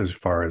Dallas as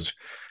far as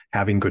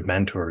having good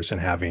mentors and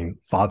having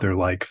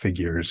father-like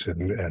figures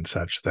and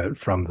such that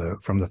from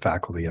the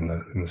faculty and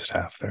the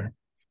staff there.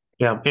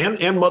 Yeah,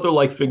 and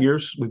mother-like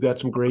figures. We've got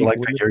some great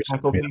figures,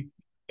 faculty,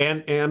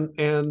 and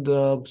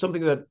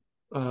something that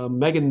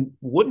Megan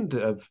wouldn't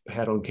have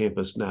had on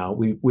campus now.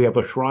 We have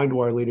a shrine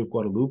to Our Lady of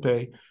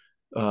Guadalupe,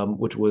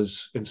 which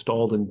was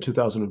installed in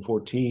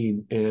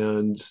 2014.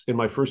 And in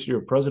my first year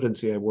of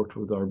presidency, I worked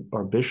with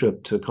our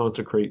bishop to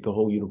consecrate the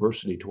whole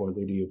university to Our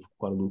Lady of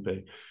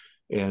Guadalupe.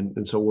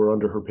 And so we're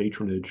under her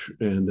patronage,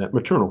 and that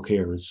maternal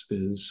care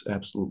is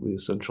absolutely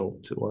essential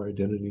to our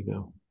identity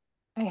now.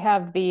 I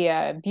have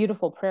the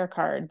beautiful prayer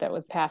card that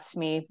was passed to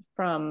me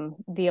from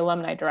the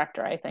alumni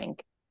director, I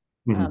think,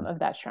 of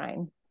that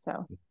shrine.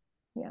 So,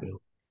 yeah.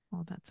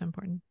 Well, that's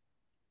important.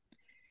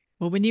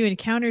 Well, when you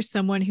encounter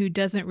someone who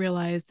doesn't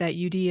realize that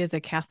UD is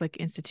a Catholic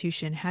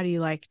institution, how do you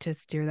like to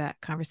steer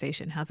that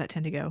conversation? How's that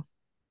tend to go?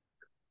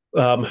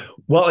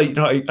 Well,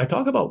 I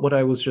talk about what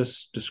I was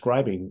just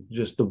describing,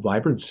 just the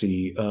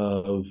vibrancy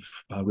of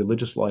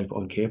religious life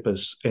on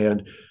campus,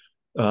 and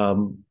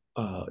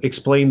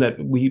explain that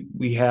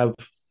we have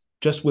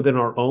just within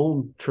our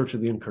own Church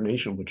of the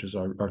Incarnation, which is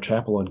our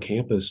chapel on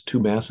campus, 2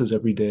 masses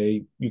every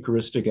day,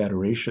 Eucharistic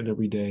adoration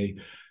every day,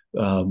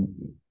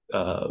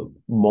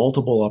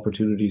 multiple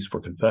opportunities for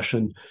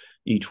confession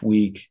each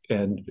week,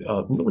 and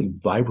really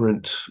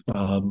vibrant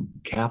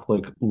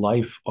Catholic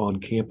life on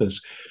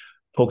campus,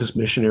 focused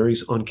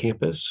missionaries on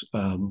campus,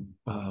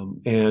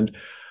 and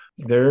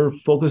they're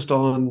focused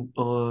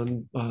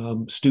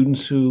on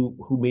students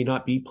who may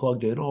not be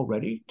plugged in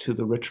already to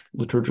the rich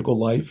liturgical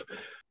life.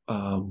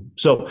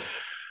 So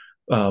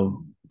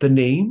the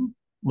name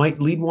might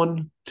lead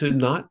one to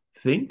not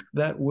think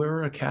that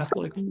we're a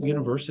Catholic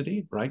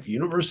university, right?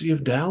 University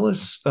of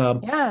Dallas.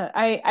 Yeah,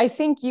 I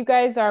think you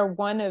guys are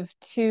one of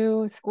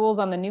 2 schools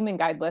on the Newman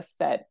Guide list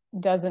that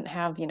doesn't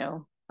have,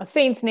 a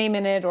saint's name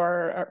in it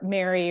or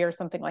Mary or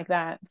something like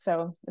that.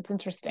 So it's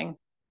interesting.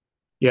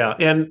 Yeah,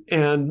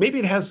 and maybe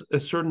it has a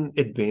certain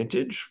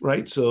advantage,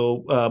 right?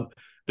 So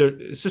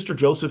Sister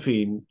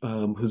Josephine,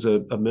 who's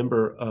a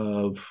member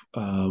of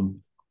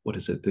what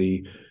is it,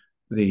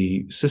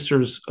 the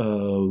Sisters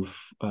of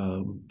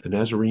the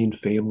Nazarene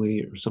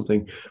Family or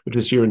something, which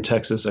is here in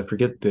Texas. I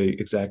forget the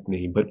exact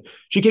name, but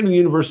she came to the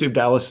University of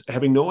Dallas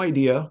having no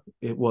idea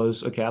it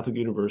was a Catholic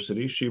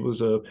university. She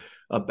was a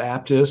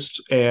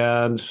Baptist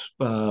and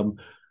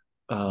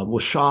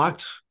was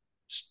shocked,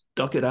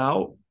 stuck it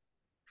out,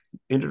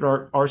 entered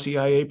our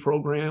RCIA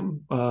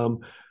program,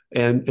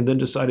 and then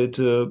decided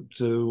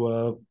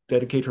to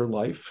dedicate her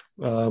life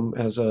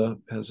as a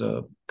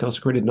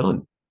consecrated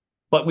nun.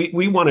 But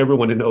we want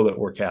everyone to know that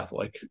we're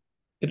Catholic.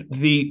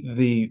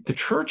 The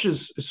church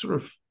is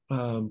sort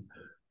of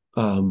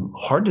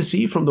hard to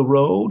see from the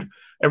road.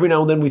 Every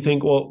now and then we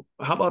think, well,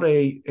 how about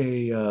a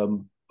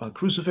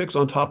crucifix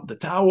on top of the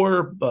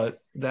tower? But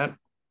that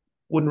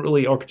wouldn't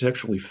really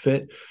architecturally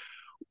fit.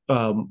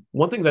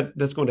 One thing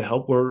that's going to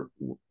help,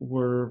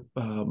 we're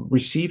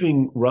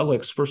receiving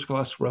relics,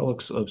 first-class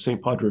relics of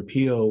St. Padre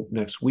Pio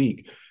next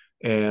week,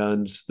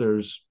 and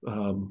there's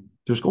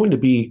going to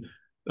be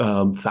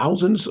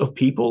thousands of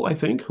people, I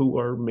think, who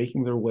are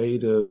making their way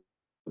to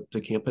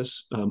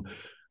campus,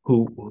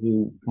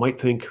 who might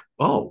think,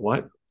 oh,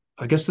 what?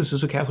 I guess this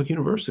is a Catholic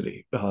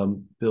university.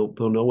 They'll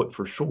know it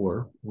for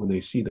sure when they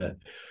see that.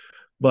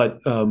 But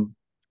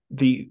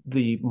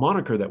the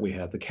moniker that we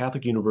have, the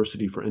Catholic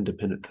University for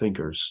Independent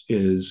Thinkers,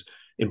 is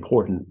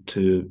important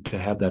to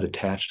have that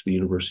attached to the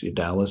University of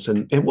Dallas.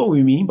 And what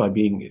we mean by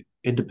being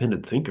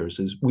independent thinkers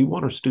is we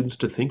want our students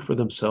to think for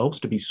themselves,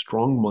 to be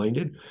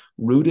strong-minded,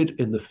 rooted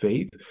in the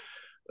faith,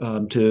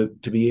 to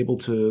be able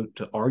to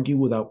argue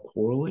without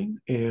quarreling,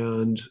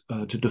 and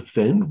to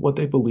defend what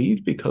they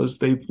believe because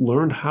they've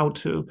learned how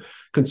to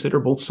consider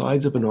both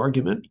sides of an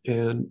argument,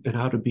 and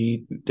how to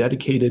be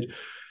dedicated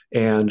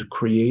and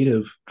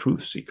creative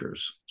truth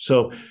seekers.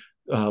 So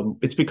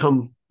it's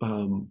become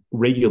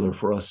regular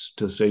for us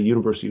to say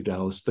University of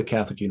Dallas, the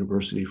Catholic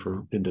University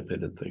for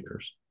independent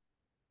thinkers.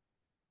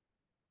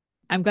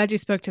 I'm glad you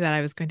spoke to that.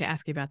 I was going to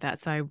ask you about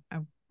that. So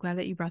I'm glad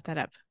that you brought that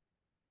up.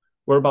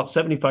 We're about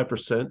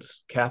 75%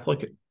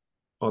 Catholic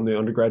on the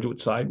undergraduate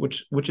side,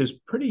 which is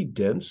pretty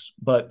dense,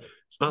 but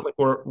it's not like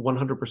we're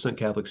 100%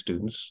 Catholic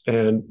students.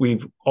 And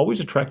we've always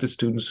attracted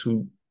students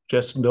who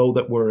just know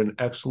that we're an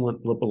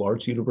excellent liberal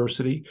arts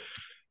university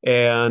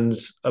and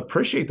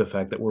appreciate the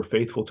fact that we're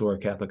faithful to our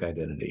Catholic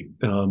identity,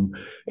 and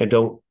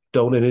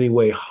don't in any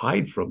way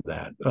hide from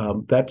that.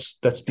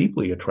 That's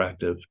deeply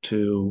attractive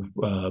to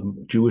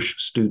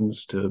Jewish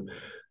students, to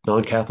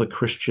non-Catholic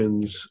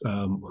Christians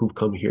who've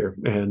come here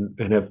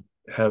and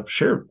have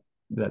shared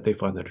that they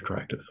find that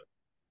attractive.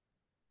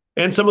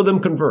 And some of them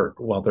convert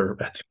while they're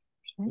at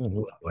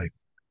the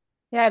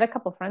Yeah, I had a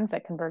couple friends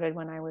that converted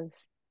when I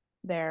was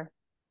there.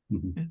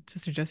 Mm-hmm.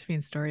 Sister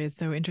Josephine's story is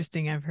so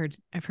interesting. I've heard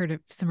of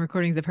some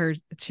recordings of her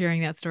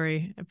sharing that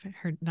story, of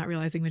her not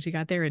realizing when she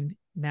got there and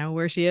now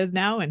where she is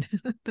now, and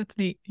that's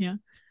neat. Yeah.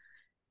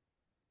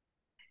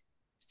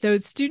 So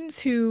students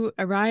who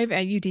arrive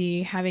at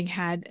UD having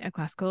had a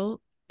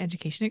classical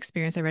education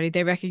experience already,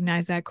 they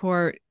recognize that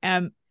core.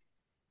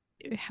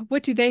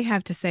 What do they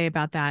have to say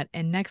about that?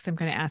 And next, I'm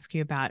going to ask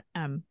you about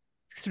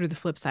sort of the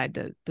flip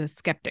side, the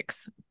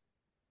skeptics.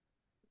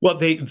 Well,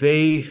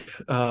 they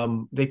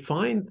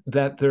find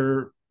that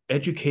their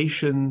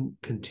education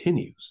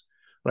continues,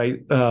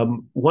 right?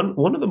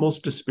 One of the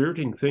most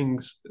dispiriting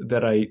things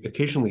that I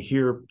occasionally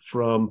hear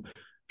from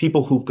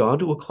people who've gone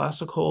to a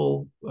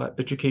classical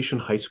education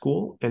high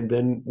school and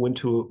then went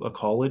to a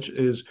college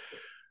is,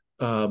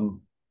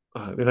 and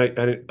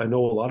I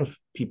know a lot of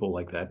people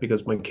like that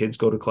because my kids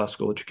go to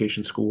classical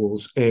education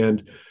schools,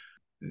 and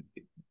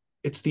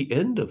it's the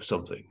end of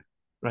something,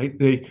 right?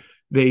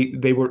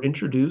 They were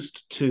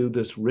introduced to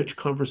this rich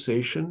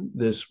conversation,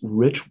 this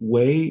rich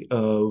way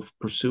of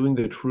pursuing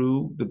the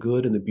true, the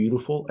good, and the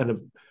beautiful.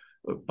 And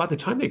by the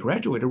time they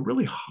graduate, a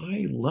really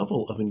high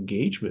level of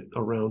engagement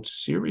around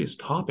serious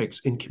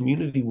topics in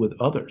community with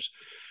others.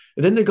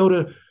 And then they go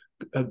to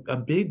a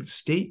big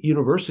state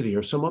university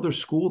or some other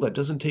school that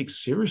doesn't take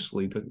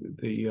seriously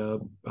the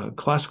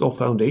classical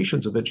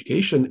foundations of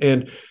education,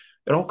 and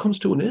it all comes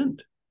to an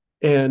end.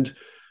 And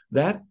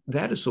that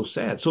is so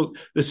sad. So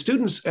the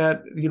students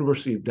at the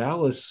University of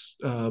Dallas,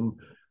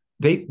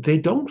 they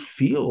don't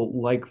feel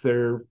like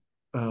they're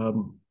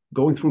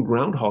going through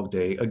Groundhog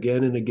Day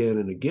again and again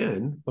and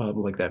again,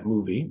 like that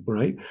movie,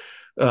 right?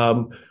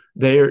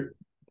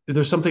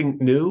 There's something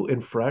new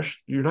and fresh.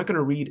 You're not going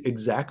to read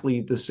exactly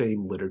the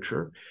same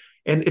literature.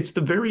 And it's the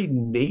very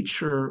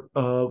nature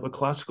of a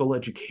classical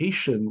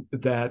education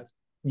that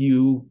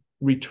you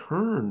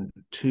return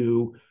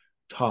to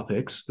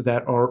topics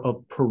that are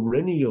of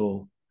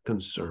perennial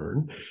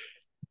concern,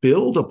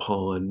 build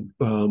upon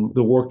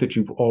the work that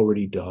you've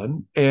already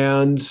done,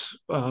 and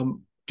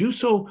do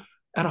so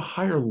at a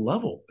higher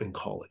level in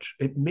college.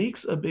 It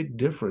makes a big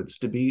difference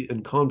to be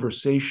in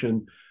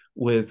conversation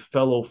with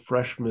fellow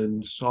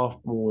freshmen,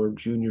 sophomore,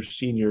 junior,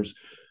 seniors.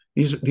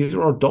 These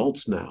are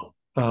adults now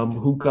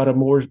who've got a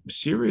more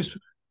serious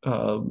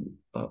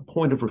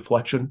point of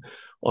reflection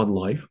on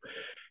life.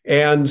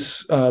 And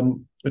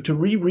to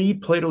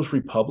reread Plato's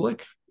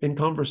Republic in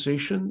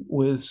conversation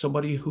with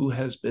somebody who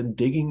has been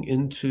digging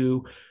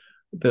into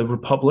the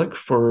Republic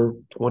for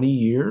 20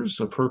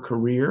 years of her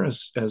career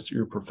as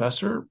your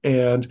professor,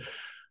 and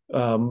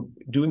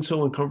doing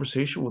so in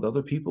conversation with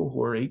other people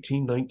who are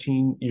 18,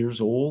 19 years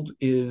old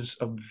is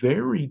a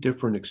very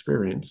different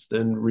experience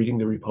than reading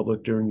the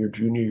Republic during your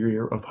junior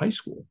year of high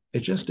school. It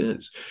just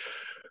is.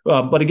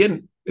 But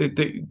again,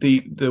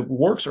 the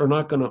works are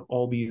not going to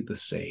all be the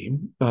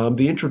same.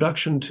 The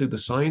introduction to the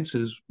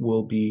sciences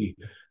will be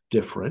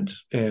different,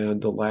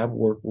 and the lab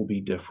work will be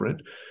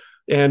different.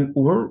 And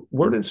we're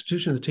an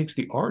institution that takes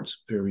the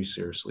arts very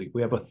seriously.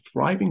 We have a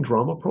thriving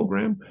drama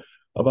program.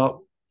 About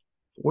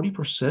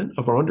 40%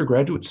 of our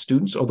undergraduate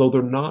students, although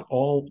they're not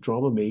all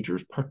drama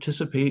majors,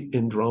 participate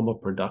in drama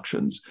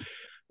productions.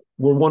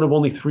 We're one of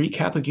only 3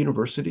 Catholic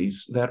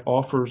universities that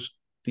offers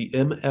the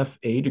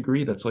MFA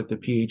degree, that's like the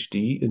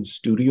PhD in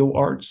studio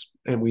arts,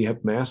 and we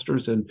have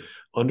masters and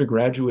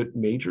undergraduate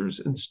majors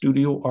in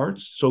studio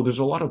arts. So there's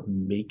a lot of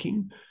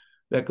making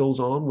that goes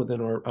on within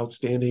our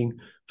outstanding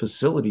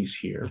facilities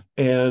here,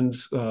 and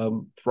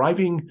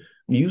thriving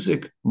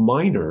music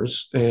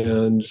minors.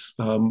 And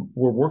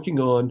we're working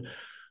on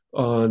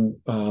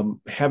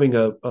having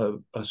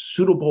a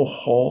suitable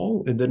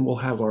hall, and then we'll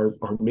have our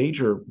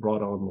major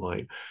brought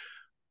online.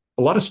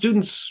 A lot of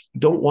students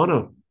don't want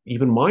to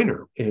even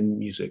minor in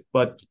music,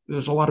 but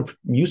there's a lot of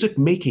music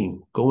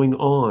making going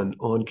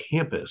on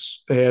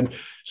campus. And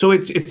so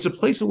it's a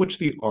place in which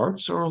the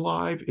arts are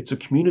alive. It's a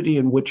community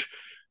in which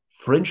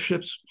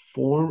friendships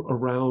form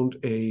around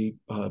a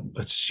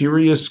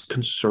serious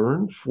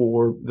concern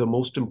for the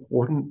most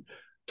important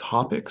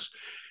topics.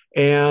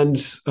 And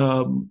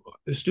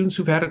students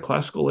who've had a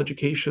classical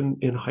education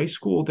in high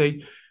school,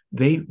 they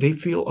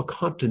feel a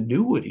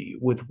continuity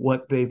with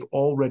what they've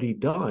already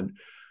done.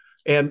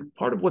 And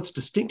part of what's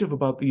distinctive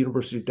about the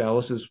University of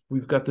Dallas is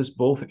we've got this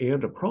both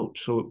and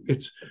approach. So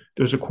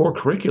there's a core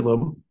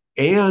curriculum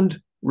and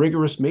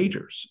rigorous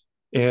majors.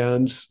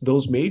 And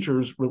those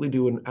majors really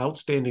do an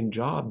outstanding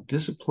job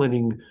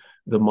disciplining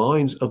the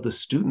minds of the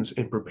students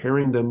and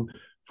preparing them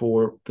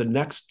for the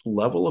next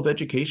level of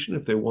education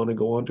if they want to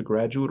go on to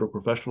graduate or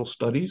professional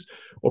studies,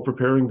 or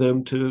preparing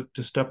them to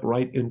step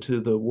right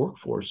into the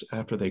workforce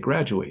after they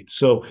graduate.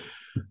 So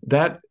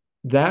that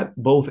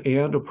both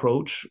and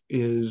approach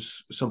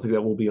is something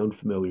that will be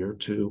unfamiliar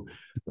to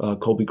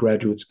Colby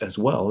graduates as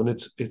well, and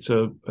it's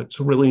a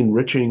really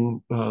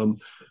enriching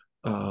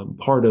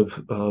part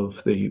of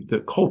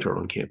the culture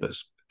on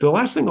campus. The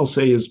last thing I'll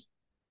say is,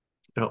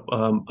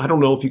 I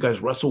don't know if you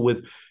guys wrestle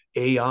with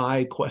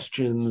AI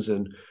questions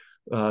and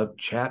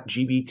chat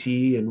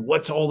GBT and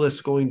what's all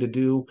this going to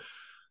do.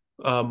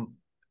 I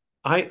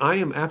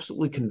am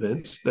absolutely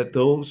convinced that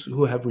those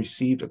who have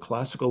received a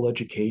classical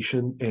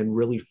education and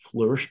really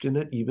flourished in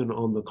it, even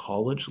on the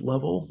college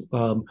level,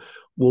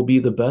 will be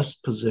the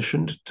best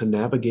positioned to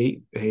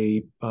navigate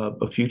a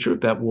future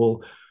that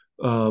will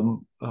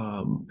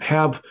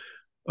have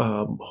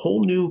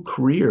whole new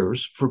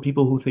careers for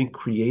people who think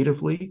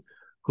creatively,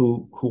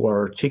 who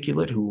are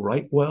articulate, who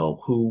write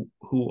well, who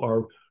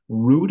are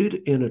rooted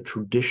in a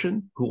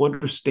tradition, who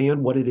understand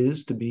what it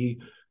is to be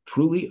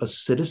truly a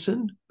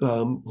citizen,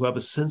 who have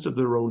a sense of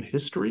their own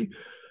history.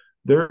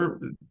 They're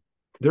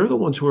the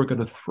ones who are going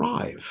to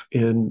thrive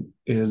in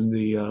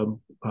the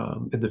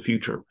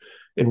future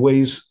in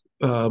ways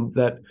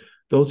that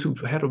those who've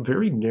had a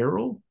very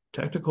narrow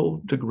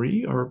technical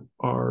degree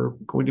are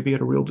going to be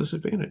at a real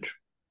disadvantage.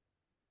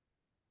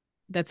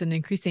 That's an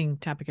increasing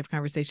topic of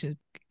conversation,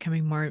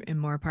 becoming more and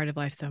more a part of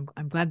life. So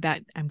I'm glad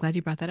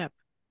you brought that up.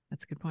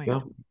 That's a good point. Yeah.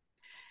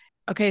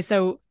 Okay,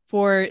 so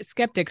for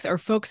skeptics or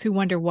folks who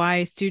wonder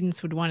why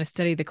students would want to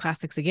study the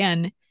classics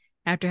again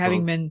after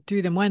having been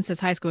through them once as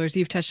high schoolers,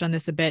 you've touched on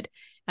this a bit.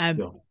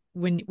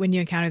 When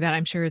you encounter that,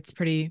 I'm sure it's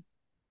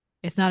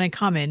not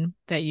uncommon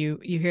that you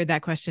hear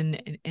that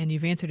question, and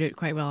you've answered it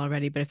quite well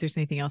already. But if there's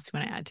anything else you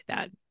want to add to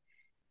that,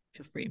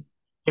 feel free.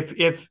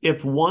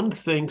 If one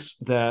thinks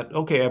that,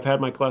 okay, I've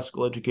had my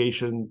classical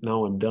education,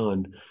 now I'm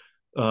done,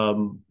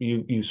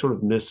 you sort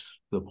of miss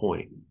the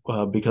point,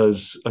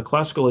 because a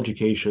classical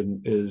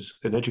education is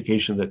an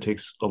education that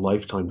takes a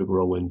lifetime to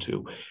grow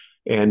into,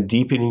 and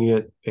deepening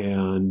it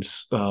and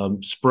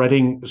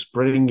spreading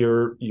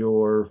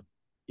your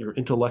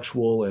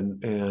intellectual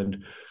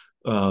and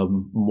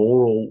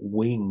moral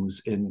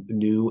wings in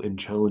new and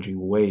challenging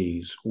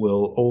ways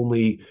will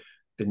only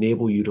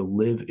enable you to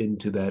live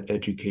into that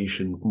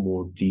education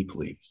more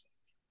deeply.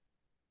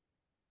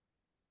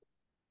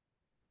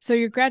 So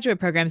your graduate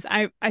programs,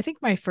 I think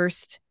my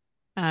first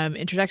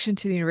introduction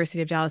to the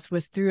University of Dallas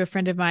was through a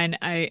friend of mine.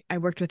 I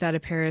worked with at a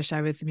parish.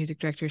 I was the music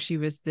director. She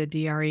was the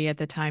DRE at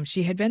the time.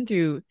 She had been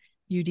through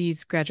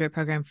UD's graduate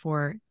program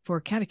for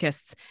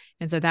catechists.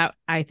 And so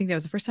I think that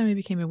was the first time I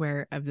became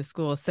aware of the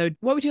school. So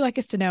what would you like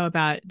us to know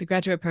about the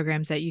graduate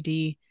programs at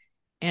UD?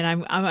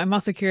 And I'm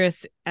also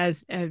curious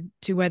as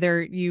to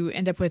whether you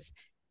end up with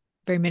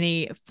very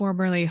many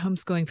formerly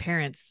homeschooling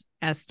parents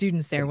as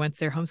students there once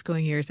their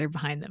homeschooling years are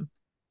behind them.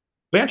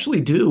 We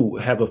actually do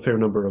have a fair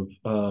number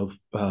of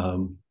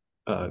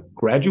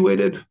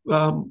graduated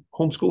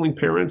homeschooling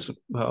parents,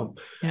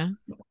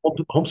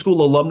 homeschool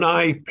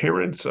alumni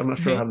parents. I'm not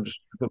sure how to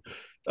describe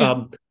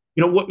them.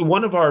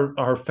 One of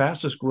our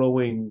fastest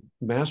growing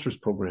master's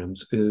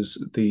programs is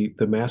the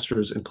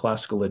master's in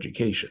classical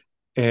education,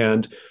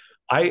 and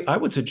I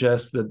would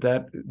suggest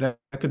that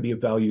could be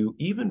of value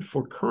even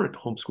for current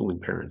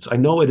homeschooling parents. I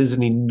know it is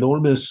an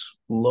enormous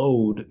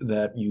load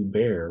that you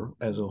bear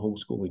as a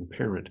homeschooling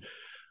parent,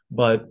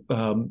 but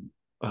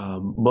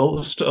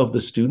most of the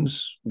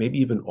students, maybe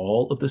even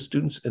all of the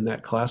students in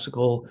that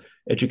classical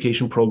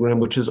education program,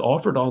 which is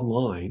offered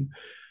online,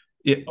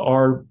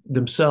 are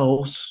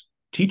themselves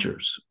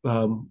teachers.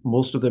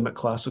 Most of them at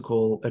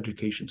classical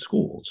education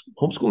schools.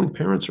 Homeschooling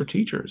parents are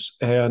teachers,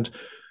 and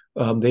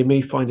they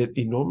may find it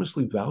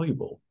enormously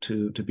valuable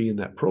to be in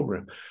that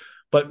program.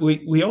 But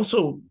we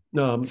also,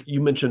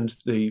 you mentioned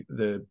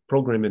the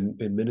program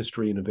in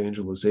ministry and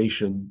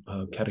evangelization,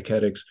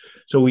 catechetics.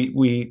 So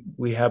we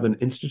have an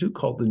institute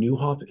called the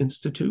Newhoff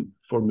Institute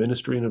for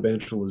Ministry and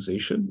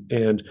Evangelization,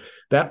 and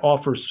that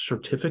offers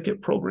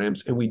certificate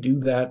programs, and we do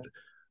that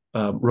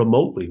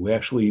remotely. We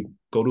actually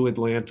go to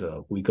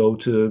Atlanta, we go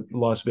to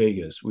Las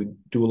Vegas, we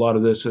do a lot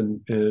of this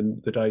in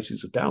the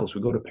Diocese of Dallas.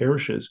 We go to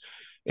parishes,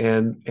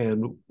 and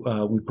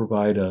we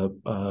provide a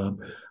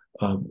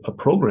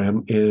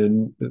program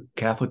in the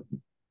Catholic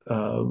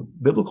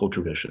biblical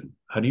tradition.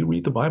 How do you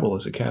read the Bible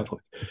as a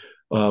Catholic?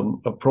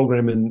 A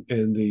program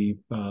in the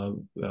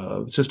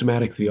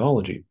systematic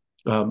theology,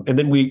 and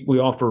then we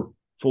offer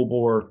full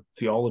bore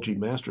theology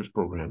master's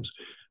programs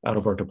out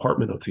of our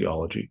Department of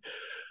Theology.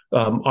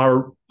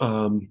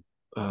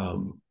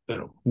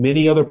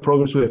 Many other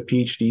programs. We have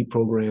PhD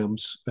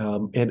programs,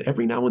 and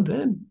every now and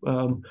then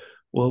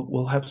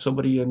we'll have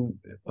somebody in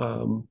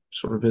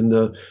sort of in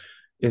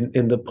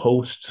the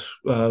post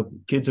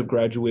kids have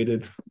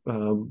graduated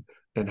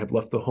and have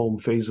left the home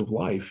phase of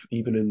life,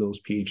 even in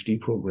those PhD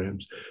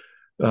programs.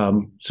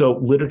 So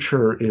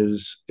literature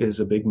is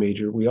a big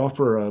major. We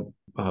offer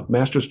a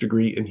master's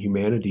degree in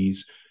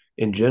humanities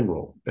in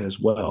general as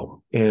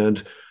well,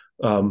 and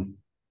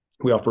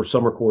we offer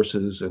summer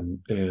courses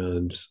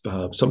and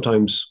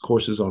sometimes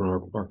courses on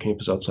our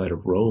campus outside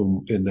of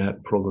Rome in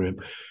that program,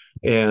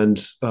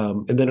 and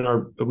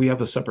then we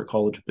have a separate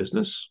college of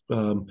business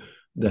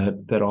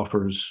that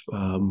offers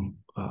an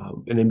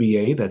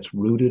MBA that's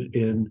rooted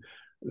in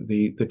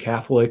the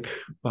Catholic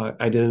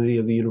identity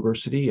of the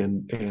university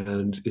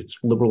and its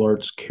liberal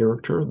arts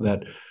character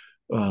that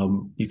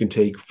you can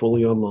take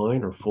fully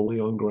online or fully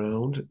on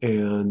ground,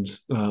 and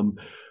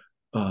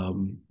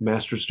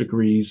master's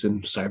degrees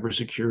in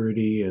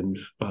cybersecurity and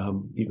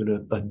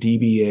even a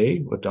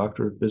DBA, a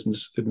Doctor of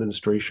Business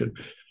Administration.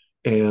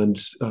 And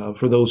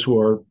for those who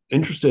are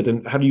interested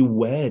in how do you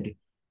wed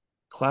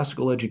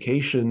classical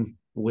education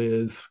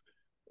with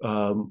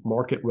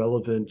market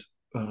relevant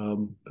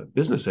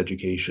business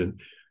education,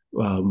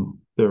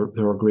 there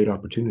are great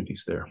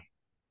opportunities there.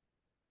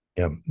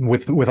 Yeah,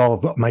 with all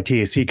of my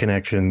TAC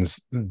connections,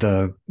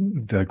 the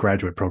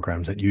graduate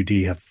programs at UD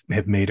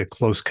have made a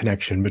close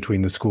connection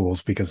between the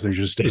schools, because there's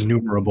just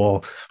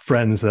innumerable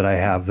friends that I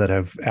have that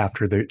have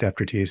after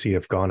TAC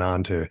have gone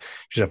on to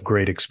just have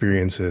great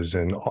experiences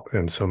in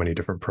so many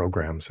different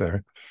programs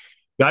there.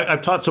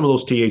 I've taught some of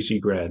those TAC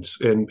grads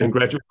and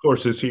graduate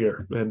courses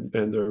here, and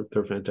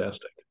they're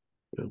fantastic.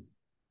 Yeah.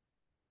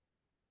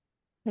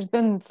 There's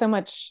been so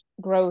much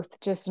growth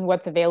just in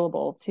what's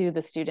available to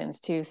the students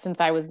too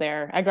since I was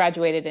there. I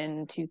graduated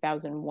in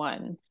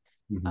 2001.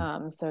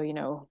 Mm-hmm.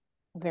 So,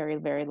 very,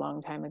 very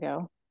long time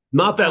ago.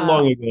 Not that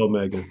long ago,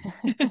 Megan.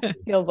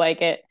 Feels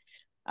like it.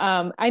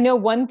 I know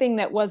one thing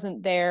that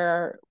wasn't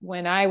there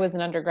when I was an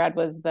undergrad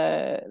was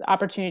the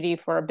opportunity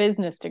for a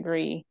business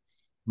degree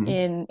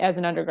as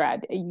an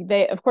undergrad.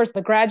 Of course,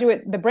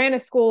 the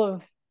Brandis School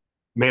of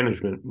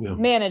Management. Yeah.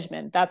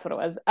 Management, that's what it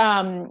was.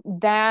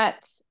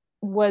 That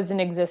was in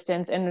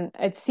existence, and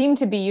it seemed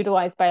to be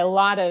utilized by a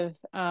lot of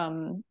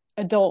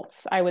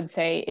adults, I would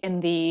say, in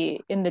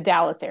the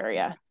Dallas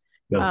area.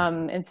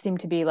 Yeah. It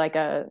seemed to be like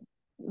it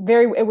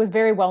was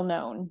very well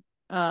known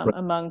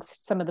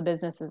amongst some of the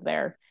businesses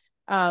there.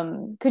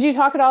 Could you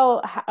talk at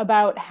all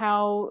about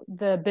how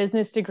the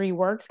business degree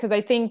works? Because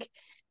I think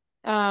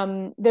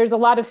there's a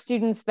lot of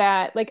students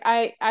that, like,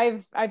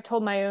 I've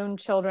told my own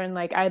children,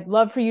 like, I'd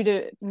love for you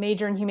to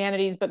major in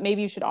humanities, but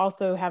maybe you should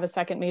also have a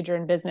second major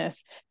in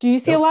business. Do you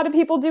see a lot of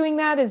people doing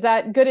that? Is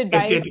that good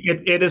advice?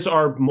 It is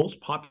our most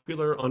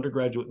popular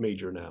undergraduate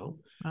major now.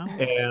 Wow.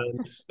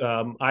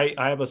 And I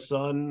have a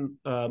son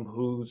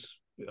who's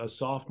a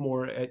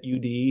sophomore at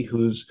UD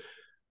who's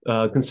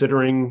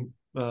considering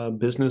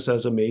business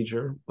as a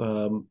major,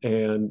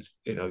 and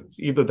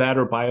either that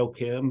or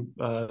biochem.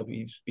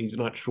 He's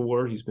not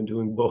sure. He's been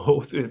doing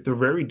both. They're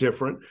very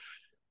different.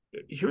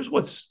 Here's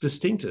what's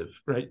distinctive,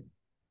 right?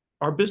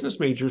 Our business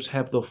majors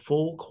have the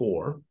full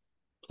core,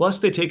 plus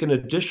they take an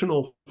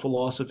additional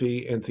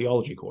philosophy and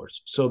theology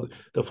course. So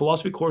the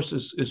philosophy course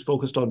is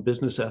focused on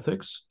business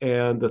ethics,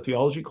 and the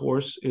theology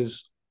course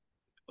is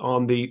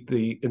on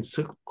the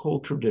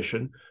encyclical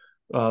tradition,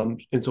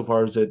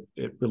 insofar as it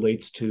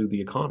relates to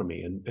the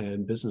economy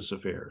and business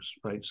affairs,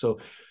 right? So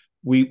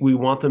we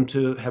want them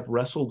to have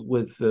wrestled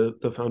with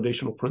the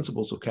foundational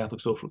principles of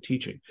Catholic social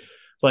teaching,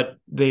 but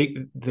they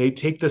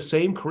take the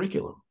same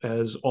curriculum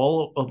as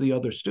all of the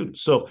other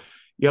students. So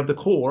you have the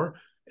core,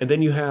 and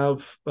then you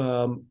have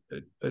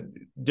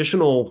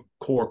additional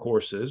core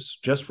courses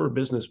just for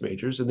business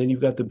majors, and then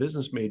you've got the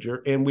business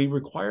major, and we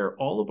require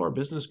all of our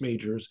business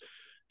majors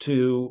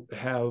to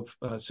have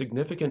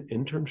significant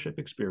internship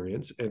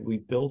experience, and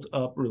we've built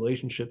up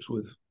relationships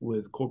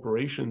with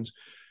corporations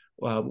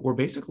where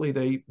basically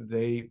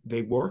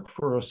they work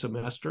for a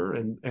semester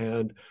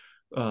and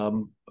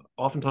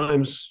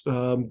oftentimes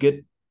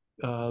get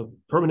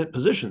permanent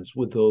positions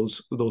with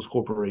those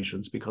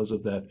corporations because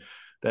of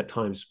that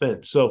time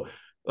spent. So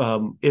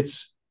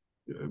it's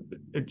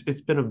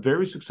been a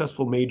very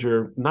successful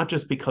major, not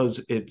just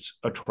because it's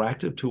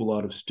attractive to a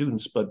lot of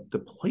students, but the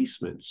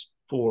placements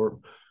for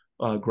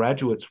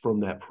graduates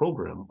from that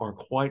program are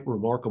quite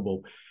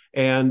remarkable.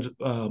 And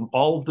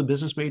all of the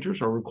business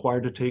majors are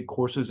required to take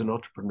courses in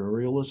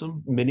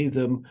entrepreneurialism. Many of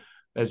them,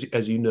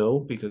 as you know,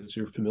 because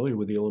you're familiar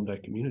with the alumni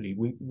community,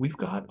 we've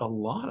got a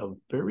lot of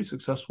very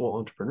successful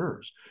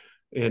entrepreneurs.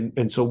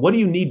 And so what do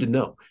you need to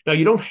know? Now,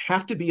 you don't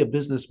have to be a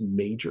business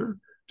major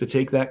to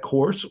take that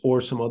course or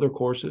some other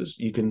courses.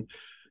 You can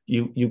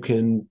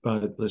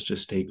let's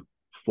just take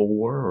 4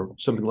 or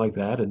something like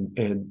that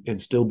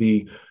and still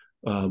be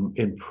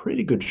in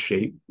pretty good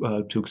shape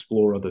to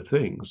explore other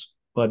things.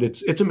 But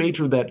it's a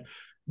major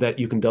that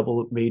you can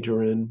double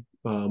major in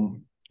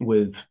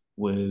with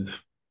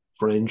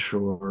French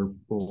or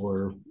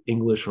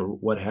English or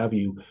what have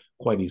you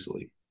quite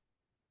easily.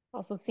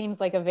 Also seems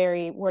like a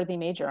very worthy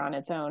major on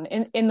its own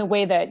in the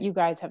way that you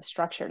guys have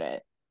structured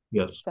it.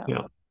 Yes, so.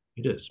 Yeah,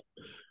 it is.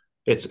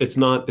 It's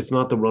not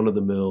the run of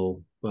the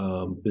mill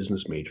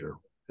business major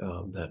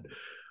that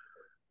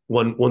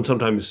one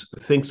sometimes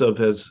thinks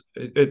of as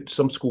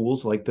some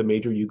schools, like the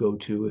major you go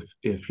to,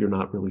 if you're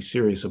not really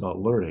serious about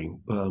learning.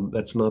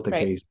 That's not the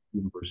case at the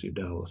University of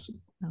Dallas.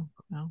 Oh,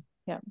 well,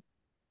 yeah.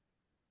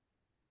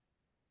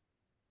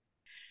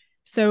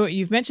 So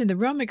you've mentioned the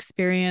Rome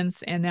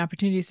experience and the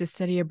opportunities to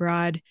study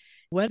abroad.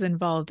 What's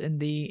involved in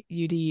the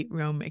UD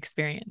Rome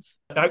experience?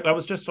 I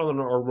was just on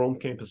our Rome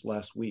campus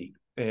last week,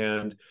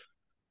 and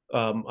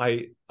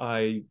I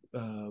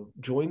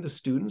joined the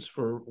students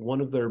for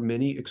one of their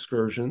many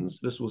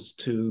excursions. This was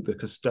to the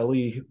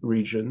Castelli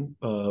region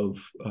of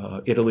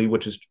Italy,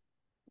 which is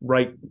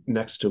right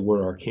next to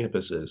where our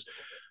campus is.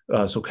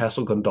 So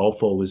Castel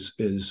Gandolfo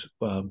is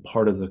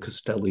part of the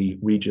Castelli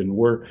region.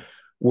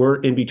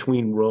 We're in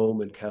between Rome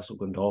and Castel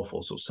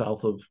Gandolfo, so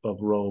south of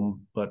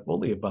Rome, but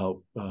only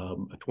about a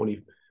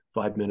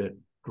 25-minute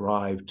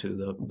drive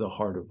to the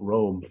heart of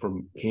Rome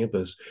from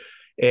campus.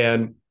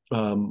 And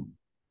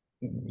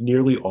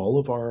nearly all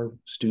of our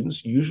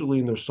students, usually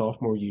in their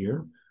sophomore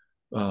year,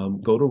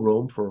 go to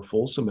Rome for a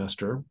full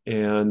semester,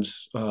 and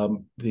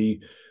the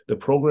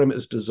program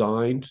is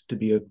designed to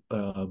be a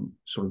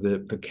sort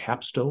of the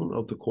capstone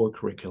of the core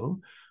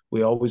curriculum.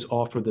 We always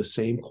offer the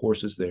same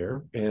courses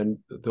there, and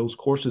those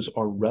courses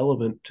are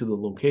relevant to the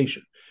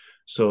location.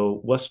 So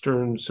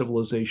Western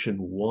Civilization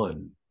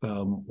 1,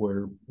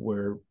 where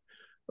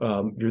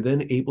you're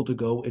then able to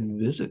go and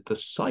visit the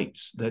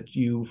sites that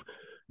you've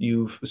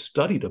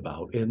studied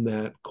about in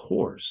that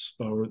course,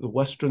 or the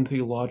Western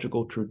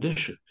theological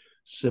tradition.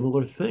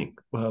 Similar thing.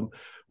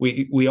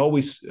 We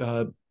always take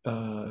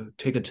a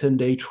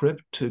 10-day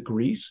trip to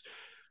Greece.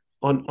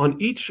 On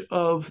each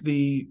of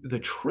the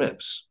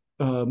trips,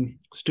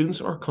 students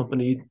are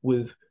accompanied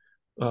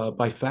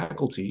by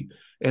faculty,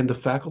 and the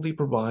faculty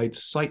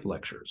provides site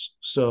lectures.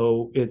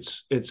 So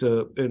it's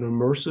an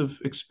immersive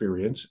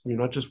experience. You're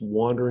not just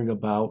wandering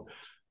about,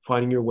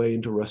 finding your way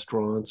into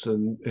restaurants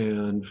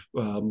and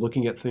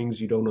looking at things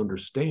you don't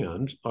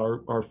understand.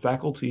 Our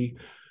faculty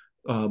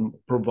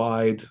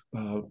provide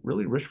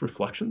really rich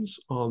reflections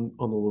on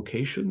the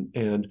location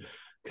and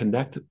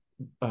connect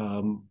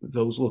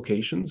those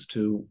locations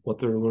to what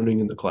they're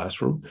learning in the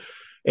classroom.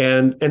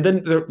 And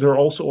then there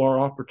also are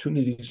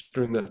opportunities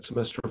during that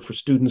semester for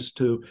students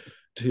to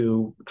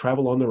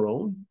travel on their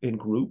own in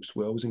groups.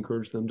 We always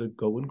encourage them to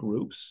go in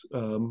groups,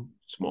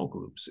 small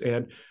groups,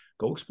 and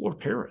go explore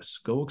Paris,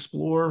 go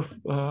explore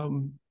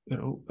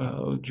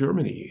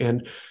Germany,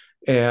 and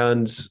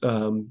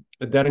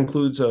that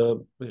includes a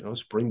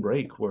spring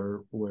break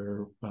where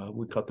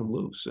we cut them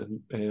loose,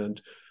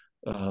 and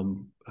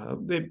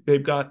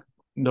they've got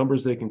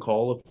numbers they can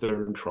call if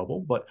they're in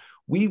trouble, but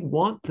we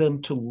want them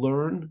to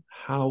learn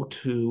how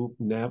to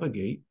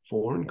navigate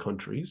foreign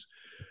countries,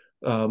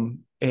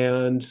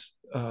 and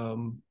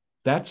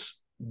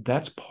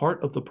that's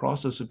part of the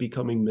process of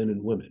becoming men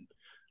and women,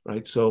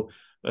 right? So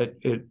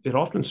it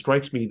often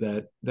strikes me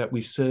that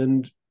we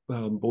send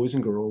boys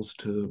and girls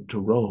to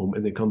Rome,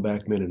 and they come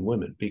back men and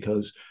women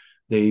because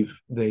they've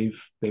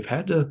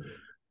had to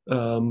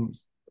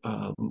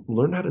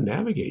learn how to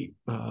navigate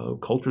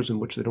cultures in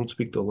which they don't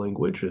speak the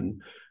language,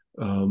 and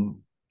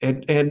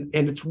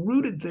it's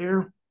rooted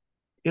there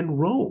in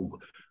Rome,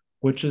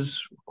 which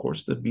is, of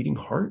course, the beating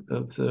heart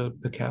of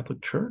the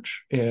Catholic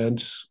Church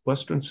and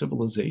Western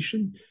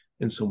civilization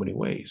in so many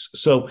ways.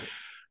 So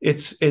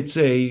it's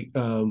a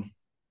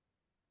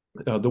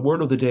the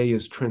word of the day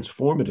is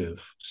transformative.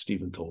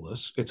 Stephen told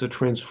us it's a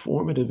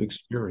transformative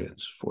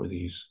experience for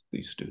these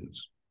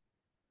students.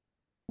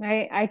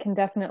 I can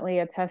definitely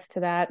attest to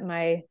that.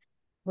 My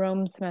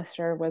Rome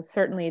semester was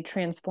certainly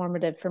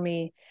transformative for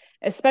me,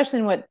 especially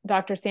in what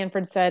Dr.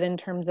 Sanford said in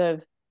terms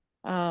of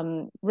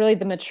really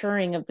the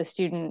maturing of the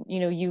student.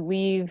 You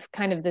leave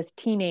kind of this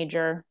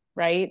teenager,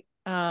 right?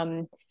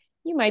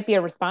 You might be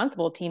a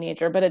responsible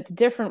teenager, but it's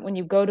different when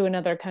you go to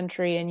another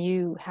country and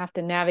you have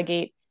to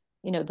navigate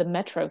the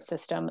metro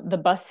system, the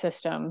bus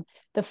system.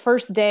 The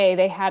first day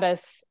they had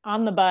us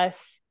on the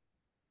bus,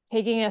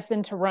 taking us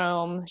into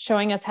Rome,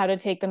 showing us how to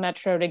take the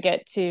metro to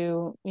get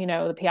to,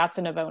 the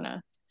Piazza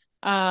Navona.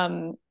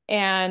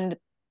 And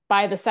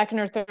by the second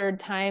or third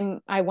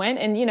time I went,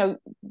 and,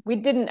 we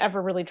didn't ever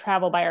really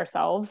travel by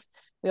ourselves.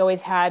 We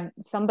always had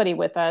somebody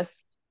with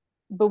us,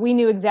 but we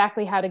knew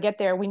exactly how to get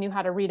there. We knew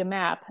how to read a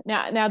map.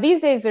 Now these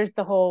days there's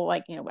the whole,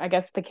 I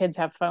guess the kids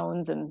have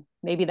phones and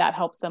maybe that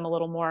helps them a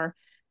little more.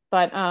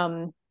 But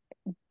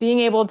being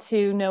able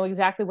to know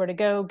exactly where to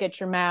go, get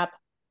your map,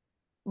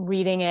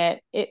 reading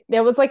it,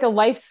 there was like a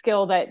life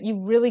skill that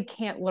you really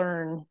can't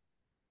learn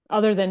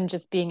other than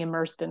just being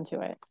immersed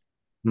into it.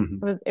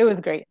 Mm-hmm. It was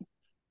great.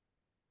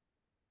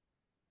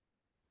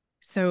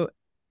 So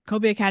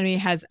Colby Academy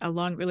has a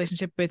long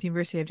relationship with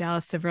University of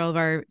Dallas. Several of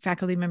our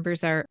faculty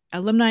members are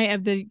alumni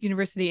of the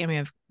university, and we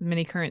have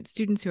many current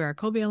students who are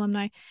Colby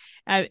alumni.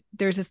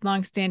 There's this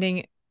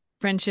long-standing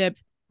friendship,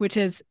 which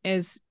is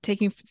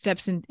taking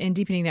steps in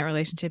deepening that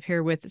relationship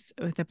here with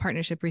a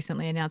partnership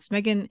recently announced.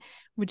 Megan,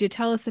 would you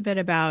tell us a bit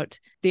about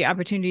the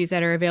opportunities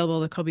that are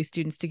available to Colby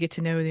students to get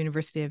to know the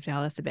University of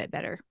Dallas a bit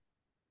better?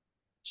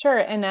 Sure.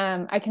 And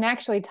I can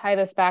actually tie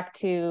this back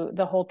to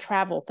the whole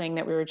travel thing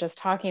that we were just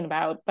talking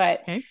about.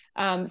 But Okay.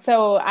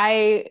 so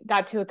I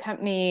got to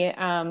accompany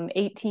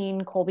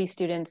 18 Colby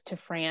students to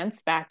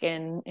France back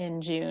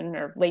in June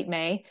or late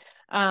May.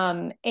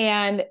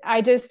 And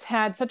I just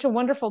had such a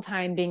wonderful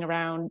time being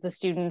around the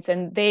students,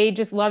 and they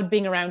just loved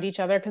being around each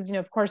other because,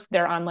 of course,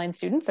 they're online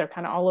students. They're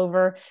kind of all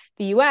over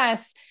the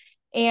US.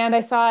 And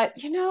I thought,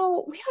 we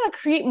ought to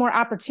create more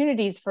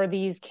opportunities for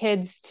these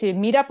kids to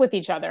meet up with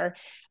each other.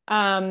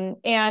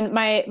 And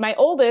my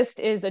oldest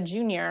is a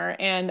junior,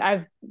 and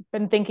I've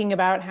been thinking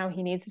about how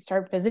he needs to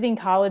start visiting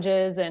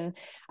colleges. And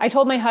I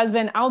told my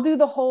husband, I'll do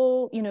the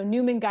whole,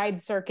 Newman Guide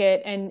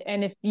circuit. And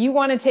if you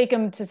want to take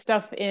him to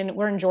stuff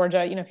we're in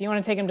Georgia, if you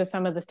want to take him to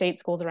some of the state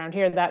schools around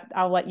here, that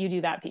I'll let you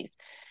do that piece.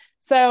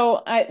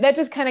 So that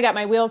just kind of got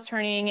my wheels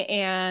turning.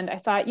 And I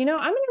thought, I'm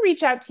going to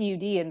reach out to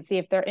UD and see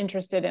if they're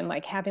interested in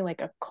like having like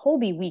a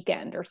Colby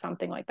weekend or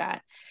something like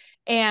that.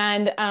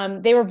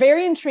 And they were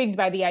very intrigued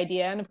by the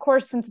idea. And of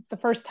course, since it's the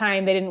first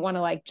time, they didn't want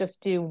to like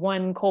just do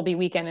one Colby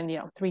weekend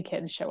and, 3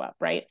 kids show up,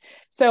 right?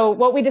 So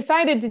what we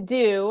decided to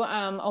do,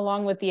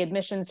 along with the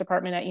admissions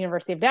department at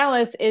University of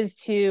Dallas, is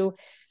to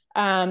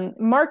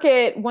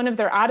market one of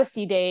their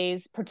Odyssey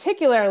days,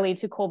 particularly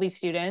to Colby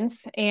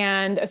students.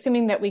 And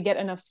assuming that we get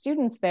enough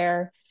students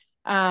there,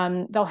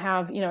 they'll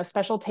have, a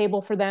special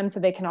table for them so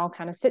they can all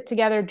kind of sit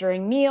together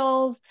during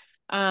meals.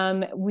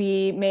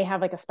 We may have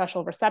like a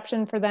special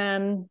reception for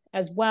them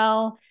as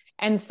well.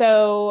 And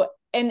so,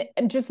 and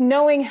just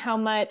knowing how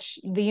much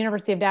the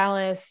University of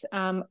Dallas,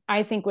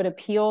 I think would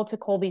appeal to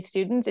Colby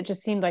students, it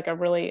just seemed like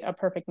a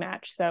perfect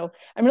match. So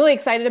I'm really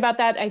excited about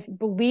that. I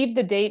believe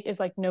the date is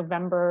like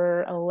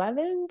November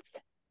 11th.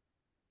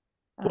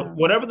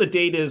 Whatever the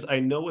date is, I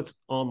know it's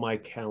on my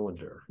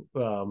calendar.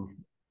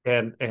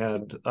 And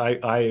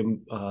I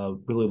am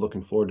really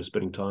looking forward to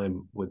spending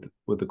time with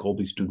the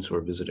Colby students who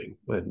are visiting,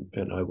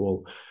 and I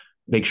will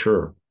make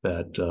sure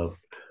that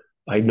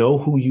I know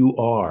who you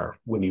are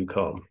when you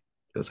come,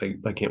 because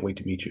I can't wait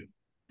to meet you.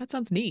 That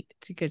sounds neat.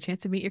 To get a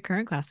chance to meet your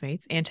current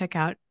classmates and check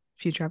out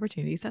future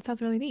opportunities. That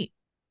sounds really neat.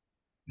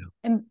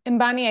 Yeah. And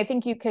Bonnie, I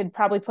think you could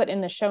probably put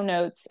in the show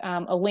notes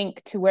a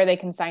link to where they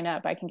can sign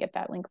up. I can get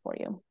that link for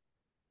you.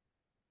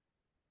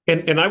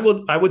 And I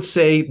would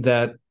say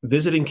that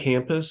visiting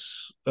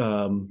campus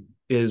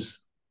is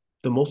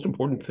the most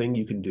important thing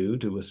you can do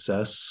to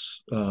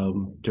assess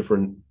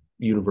different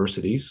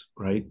universities,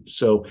 right?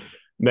 So,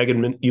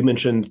 Megan, you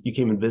mentioned you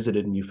came and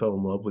visited and you fell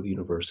in love with the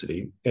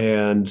university,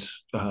 and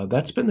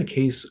that's been the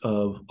case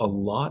of a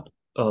lot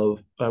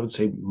of, I would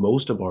say,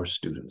 most of our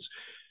students.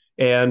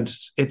 And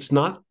it's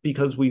not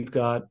because we've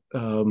got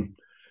the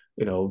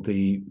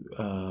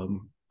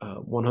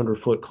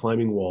 100-foot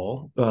climbing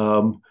wall.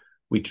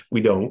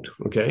 We don't,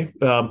 okay?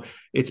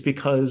 It's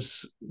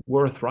because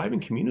we're a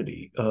thriving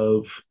community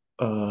of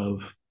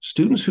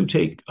students who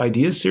take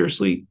ideas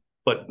seriously,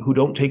 but who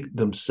don't take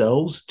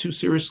themselves too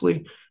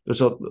seriously.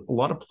 There's a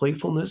lot of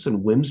playfulness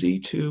and whimsy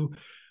to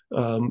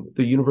the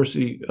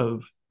University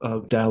of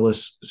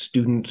Dallas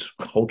student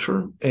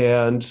culture,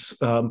 and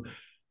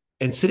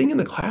sitting in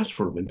the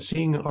classroom and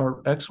seeing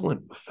our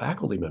excellent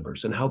faculty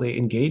members and how they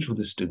engage with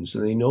the students,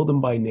 and they know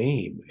them by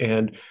name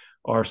and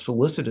are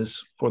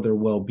solicitous for their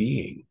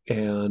well-being,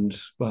 and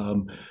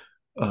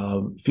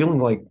feeling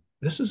like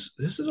this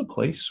is a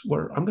place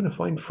where I'm going to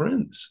find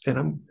friends,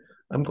 and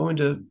I'm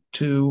going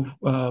to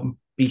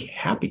be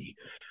happy.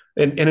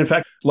 And in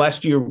fact,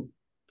 last year,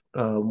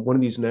 one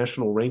of these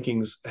national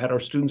rankings had our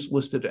students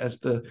listed as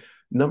the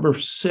number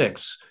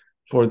 6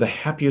 for the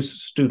happiest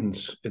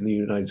students in the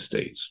United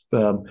States.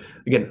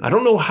 Again, I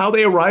don't know how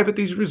they arrive at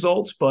these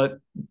results, but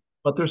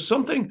there's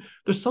something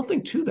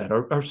to that.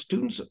 Our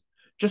students,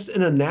 just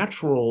in a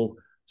natural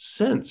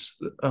sense,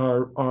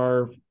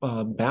 are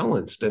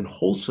balanced and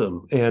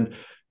wholesome,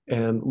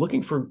 and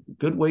looking for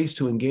good ways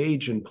to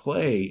engage and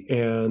play,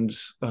 and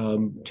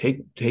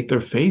take their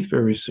faith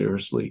very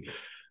seriously,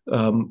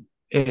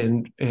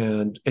 and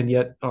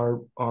yet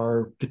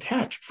are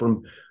detached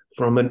from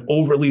an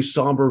overly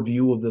somber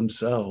view of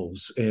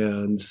themselves,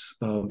 and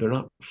they're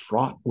not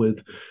fraught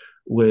with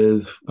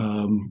the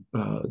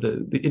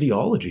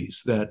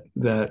ideologies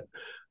that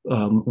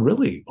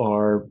really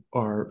are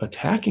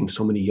attacking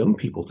so many young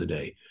people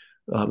today.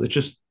 It's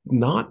just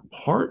not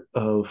part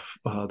of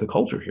the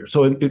culture here.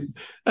 So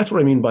that's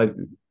what I mean by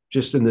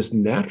just in this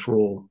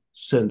natural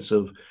sense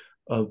of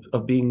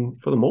being,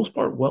 for the most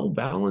part,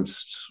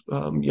 well-balanced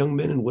young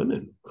men and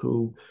women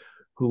who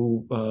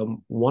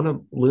want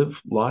to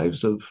live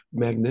lives of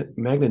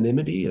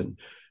magnanimity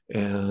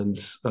and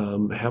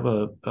have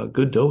a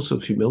good dose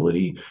of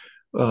humility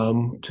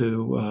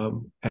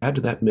to add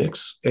to that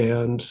mix.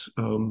 And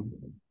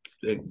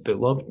they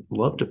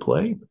love to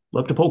play,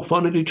 love to poke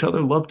fun at each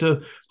other, love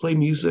to play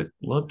music,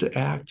 love to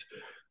act,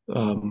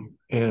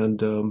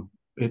 and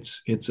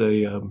it's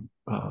a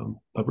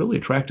really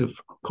attractive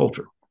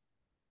culture.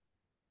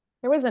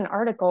 There was an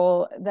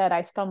article that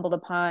I stumbled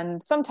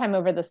upon sometime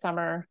over the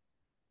summer,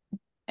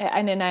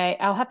 and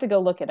I'll have to go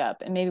look it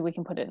up, and maybe we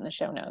can put it in the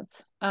show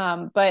notes.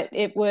 But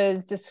it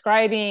was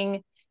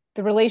describing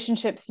the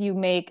relationships you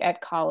make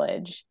at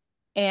college,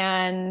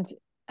 and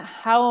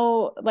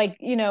how, like,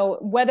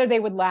 whether they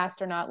would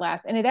last or not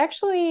last. And it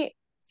actually,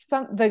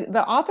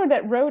 the author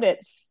that wrote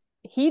it,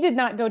 he did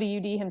not go to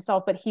UD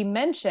himself, but he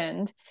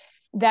mentioned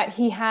that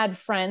he had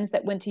friends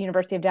that went to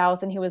University of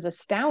Dallas, and he was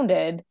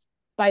astounded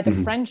by the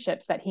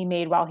friendships that he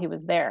made while he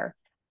was there.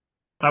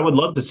 I would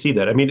love to see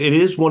that. I mean, it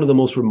is one of the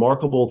most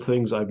remarkable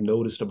things I've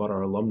noticed about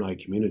our alumni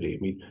community.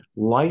 I mean,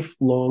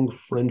 lifelong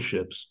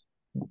friendships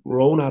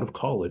grown out of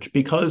college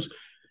because,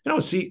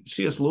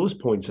 C.S. Lewis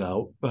points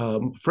out,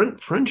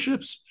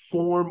 friendships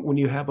form when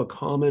you have a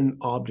common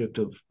object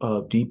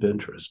of deep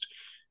interest.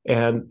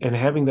 And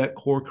having that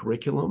core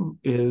curriculum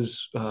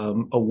is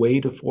a way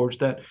to forge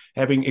that.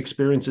 Having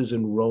experiences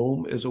in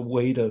Rome is a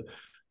way to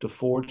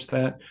forge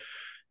that.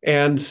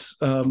 And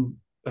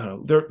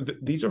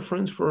these are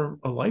friends for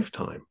a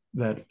lifetime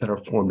that are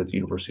formed at the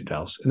University of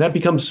Dallas. And that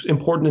becomes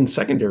important in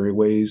secondary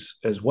ways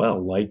as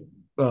well, like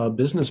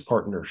business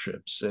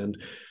partnerships and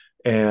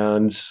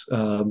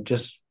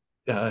just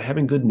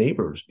having good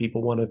neighbors.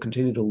 People want to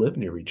continue to live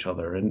near each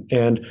other.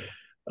 And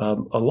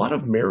a lot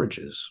of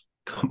marriages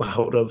come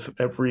out of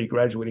every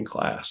graduating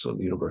class of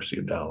the University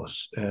of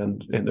Dallas,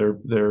 and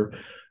they're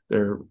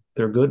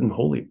good and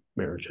holy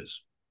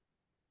marriages.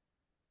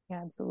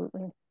 Yeah,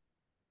 absolutely.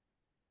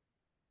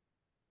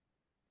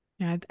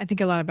 Yeah, I think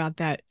a lot about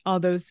that, all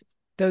those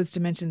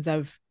dimensions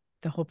of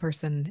the whole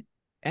person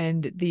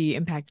and the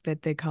impact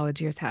that the college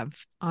years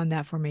have on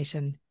that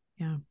formation.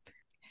 Yeah.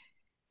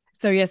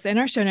 So yes, in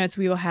our show notes,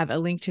 we will have a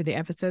link to the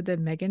episode that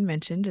Megan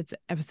mentioned. It's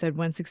episode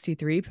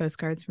 163,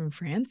 Postcards from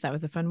France. That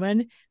was a fun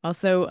one.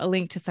 Also a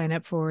link to sign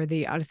up for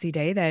the Odyssey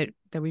Day that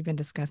we've been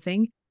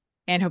discussing,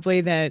 and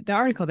hopefully the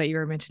article that you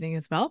were mentioning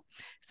as well.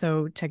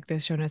 So check the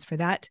show notes for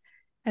that.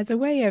 As a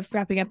way of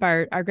wrapping up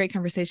our great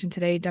conversation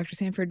today, Dr.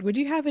 Sanford, would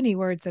you have any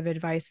words of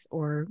advice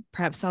or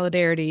perhaps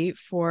solidarity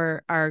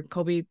for our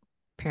Colby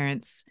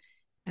parents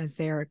as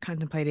they are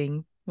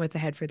contemplating what's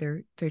ahead for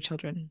their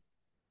children?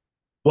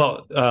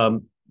 Well,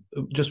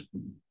 just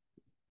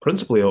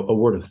principally a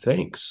word of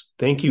thanks.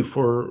 Thank you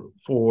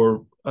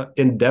for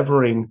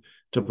endeavoring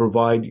to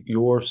provide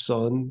your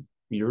son,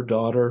 your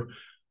daughter,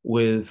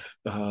 with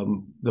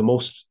the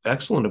most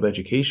excellent of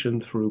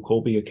education through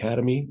Colby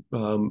Academy.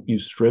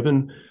 You've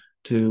striven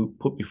to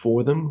put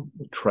before them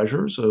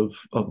treasures of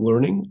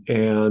learning.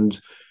 And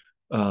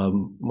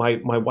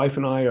my wife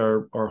and I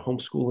are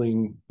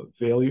homeschooling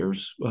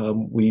failures.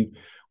 We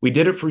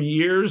did it for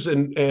years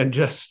and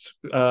just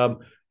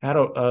had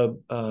a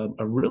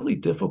really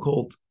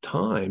difficult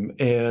time.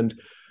 And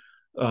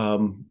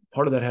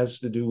part of that has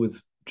to do with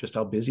just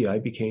how busy I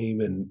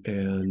became,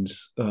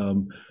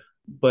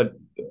 but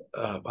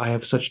I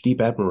have such deep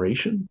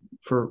admiration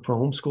for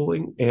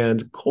homeschooling.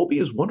 And Colby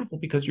is wonderful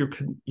because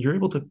you're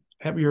able to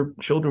have your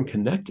children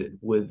connected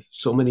with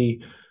so many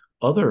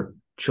other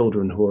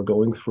children who are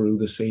going through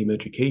the same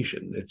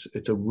education.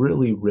 It's a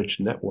really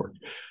rich network.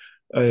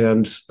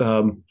 And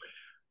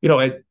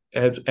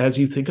as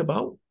you think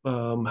about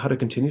how to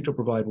continue to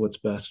provide what's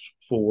best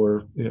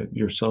for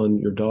your son,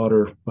 your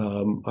daughter,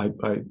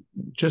 I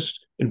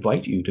just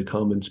invite you to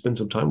come and spend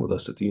some time with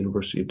us at the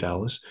University of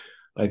Dallas.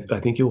 I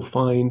think you'll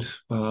find,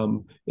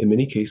 in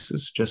many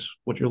cases, just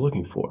what you're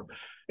looking for.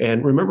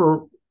 And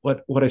remember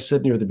what I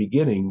said near the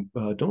beginning.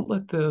 Don't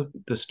let the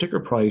sticker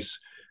price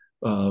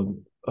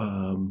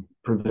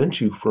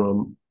prevent you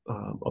from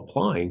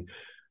applying.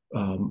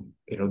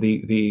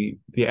 The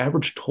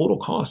average total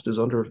cost is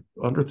under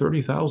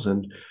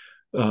 $30,000,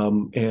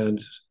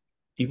 and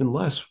even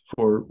less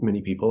for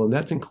many people, and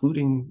that's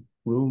including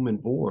room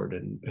and board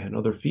and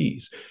other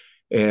fees.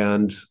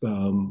 And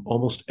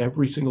almost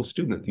every single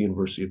student at the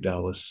University of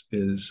Dallas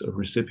is a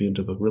recipient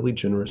of a really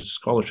generous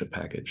scholarship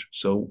package.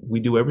 So we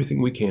do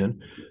everything we can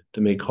to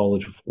make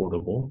college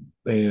affordable.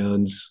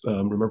 And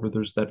remember,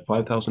 there's that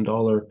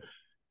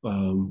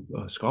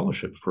 $5,000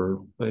 scholarship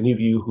for any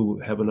of you who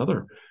have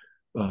another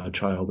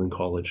child in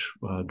college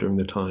during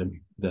the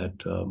time that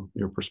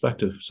your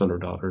prospective son or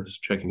daughter is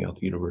checking out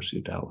the University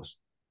of Dallas.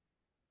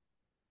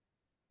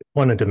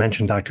 Wanted to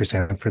mention, Dr.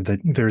 Sanford, that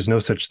there's no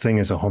such thing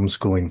as a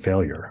homeschooling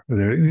failure.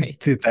 Right.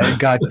 That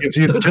God gives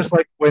you, just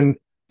like when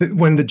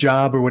the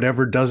job or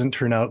whatever doesn't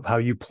turn out how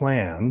you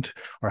planned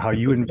or how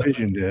you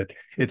envisioned it,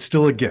 it's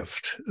still a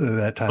gift.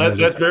 That time.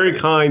 That's very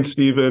kind,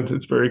 Stephen.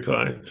 It's very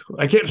kind.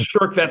 I can't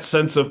shirk that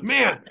sense of,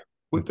 man,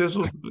 with this.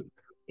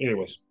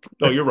 Anyways,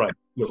 no, you're right.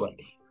 You're right.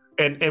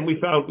 And we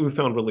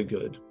found really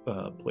good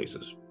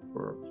places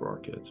for our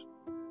kids.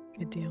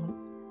 Good deal.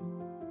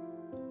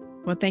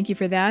 Well, thank you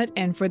for that.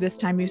 And for this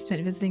time you've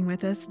spent visiting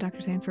with us,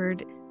 Dr.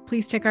 Sanford.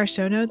 Please check our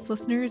show notes,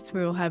 listeners.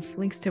 We will have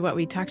links to what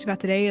we talked about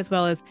today, as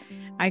well as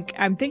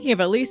I'm thinking of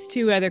at least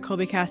 2 other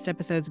ColbyCast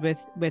episodes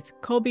with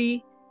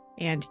Colby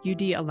and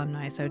UD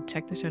alumni. So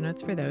check the show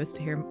notes for those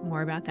to hear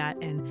more about that.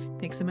 And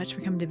thanks so much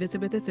for coming to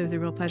visit with us. It was a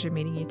real pleasure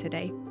meeting you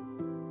today.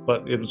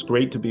 But it was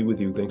great to be with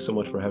you. Thanks so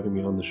much for having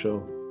me on the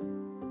show.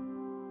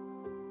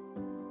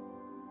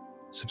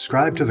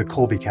 Subscribe to the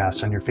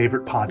ColbyCast on your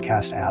favorite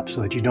podcast app so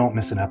that you don't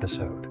miss an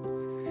episode.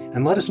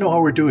 And let us know how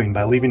we're doing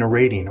by leaving a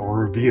rating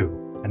or a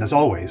review. And as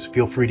always,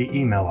 feel free to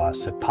email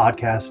us at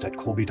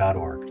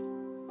podcast@colby.org.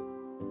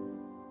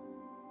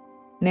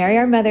 Mary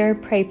our Mother,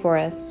 pray for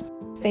us.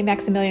 St.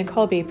 Maximilian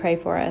Kolbe, pray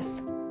for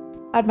us.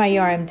 Ad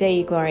Maiorem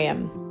Dei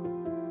Gloriam.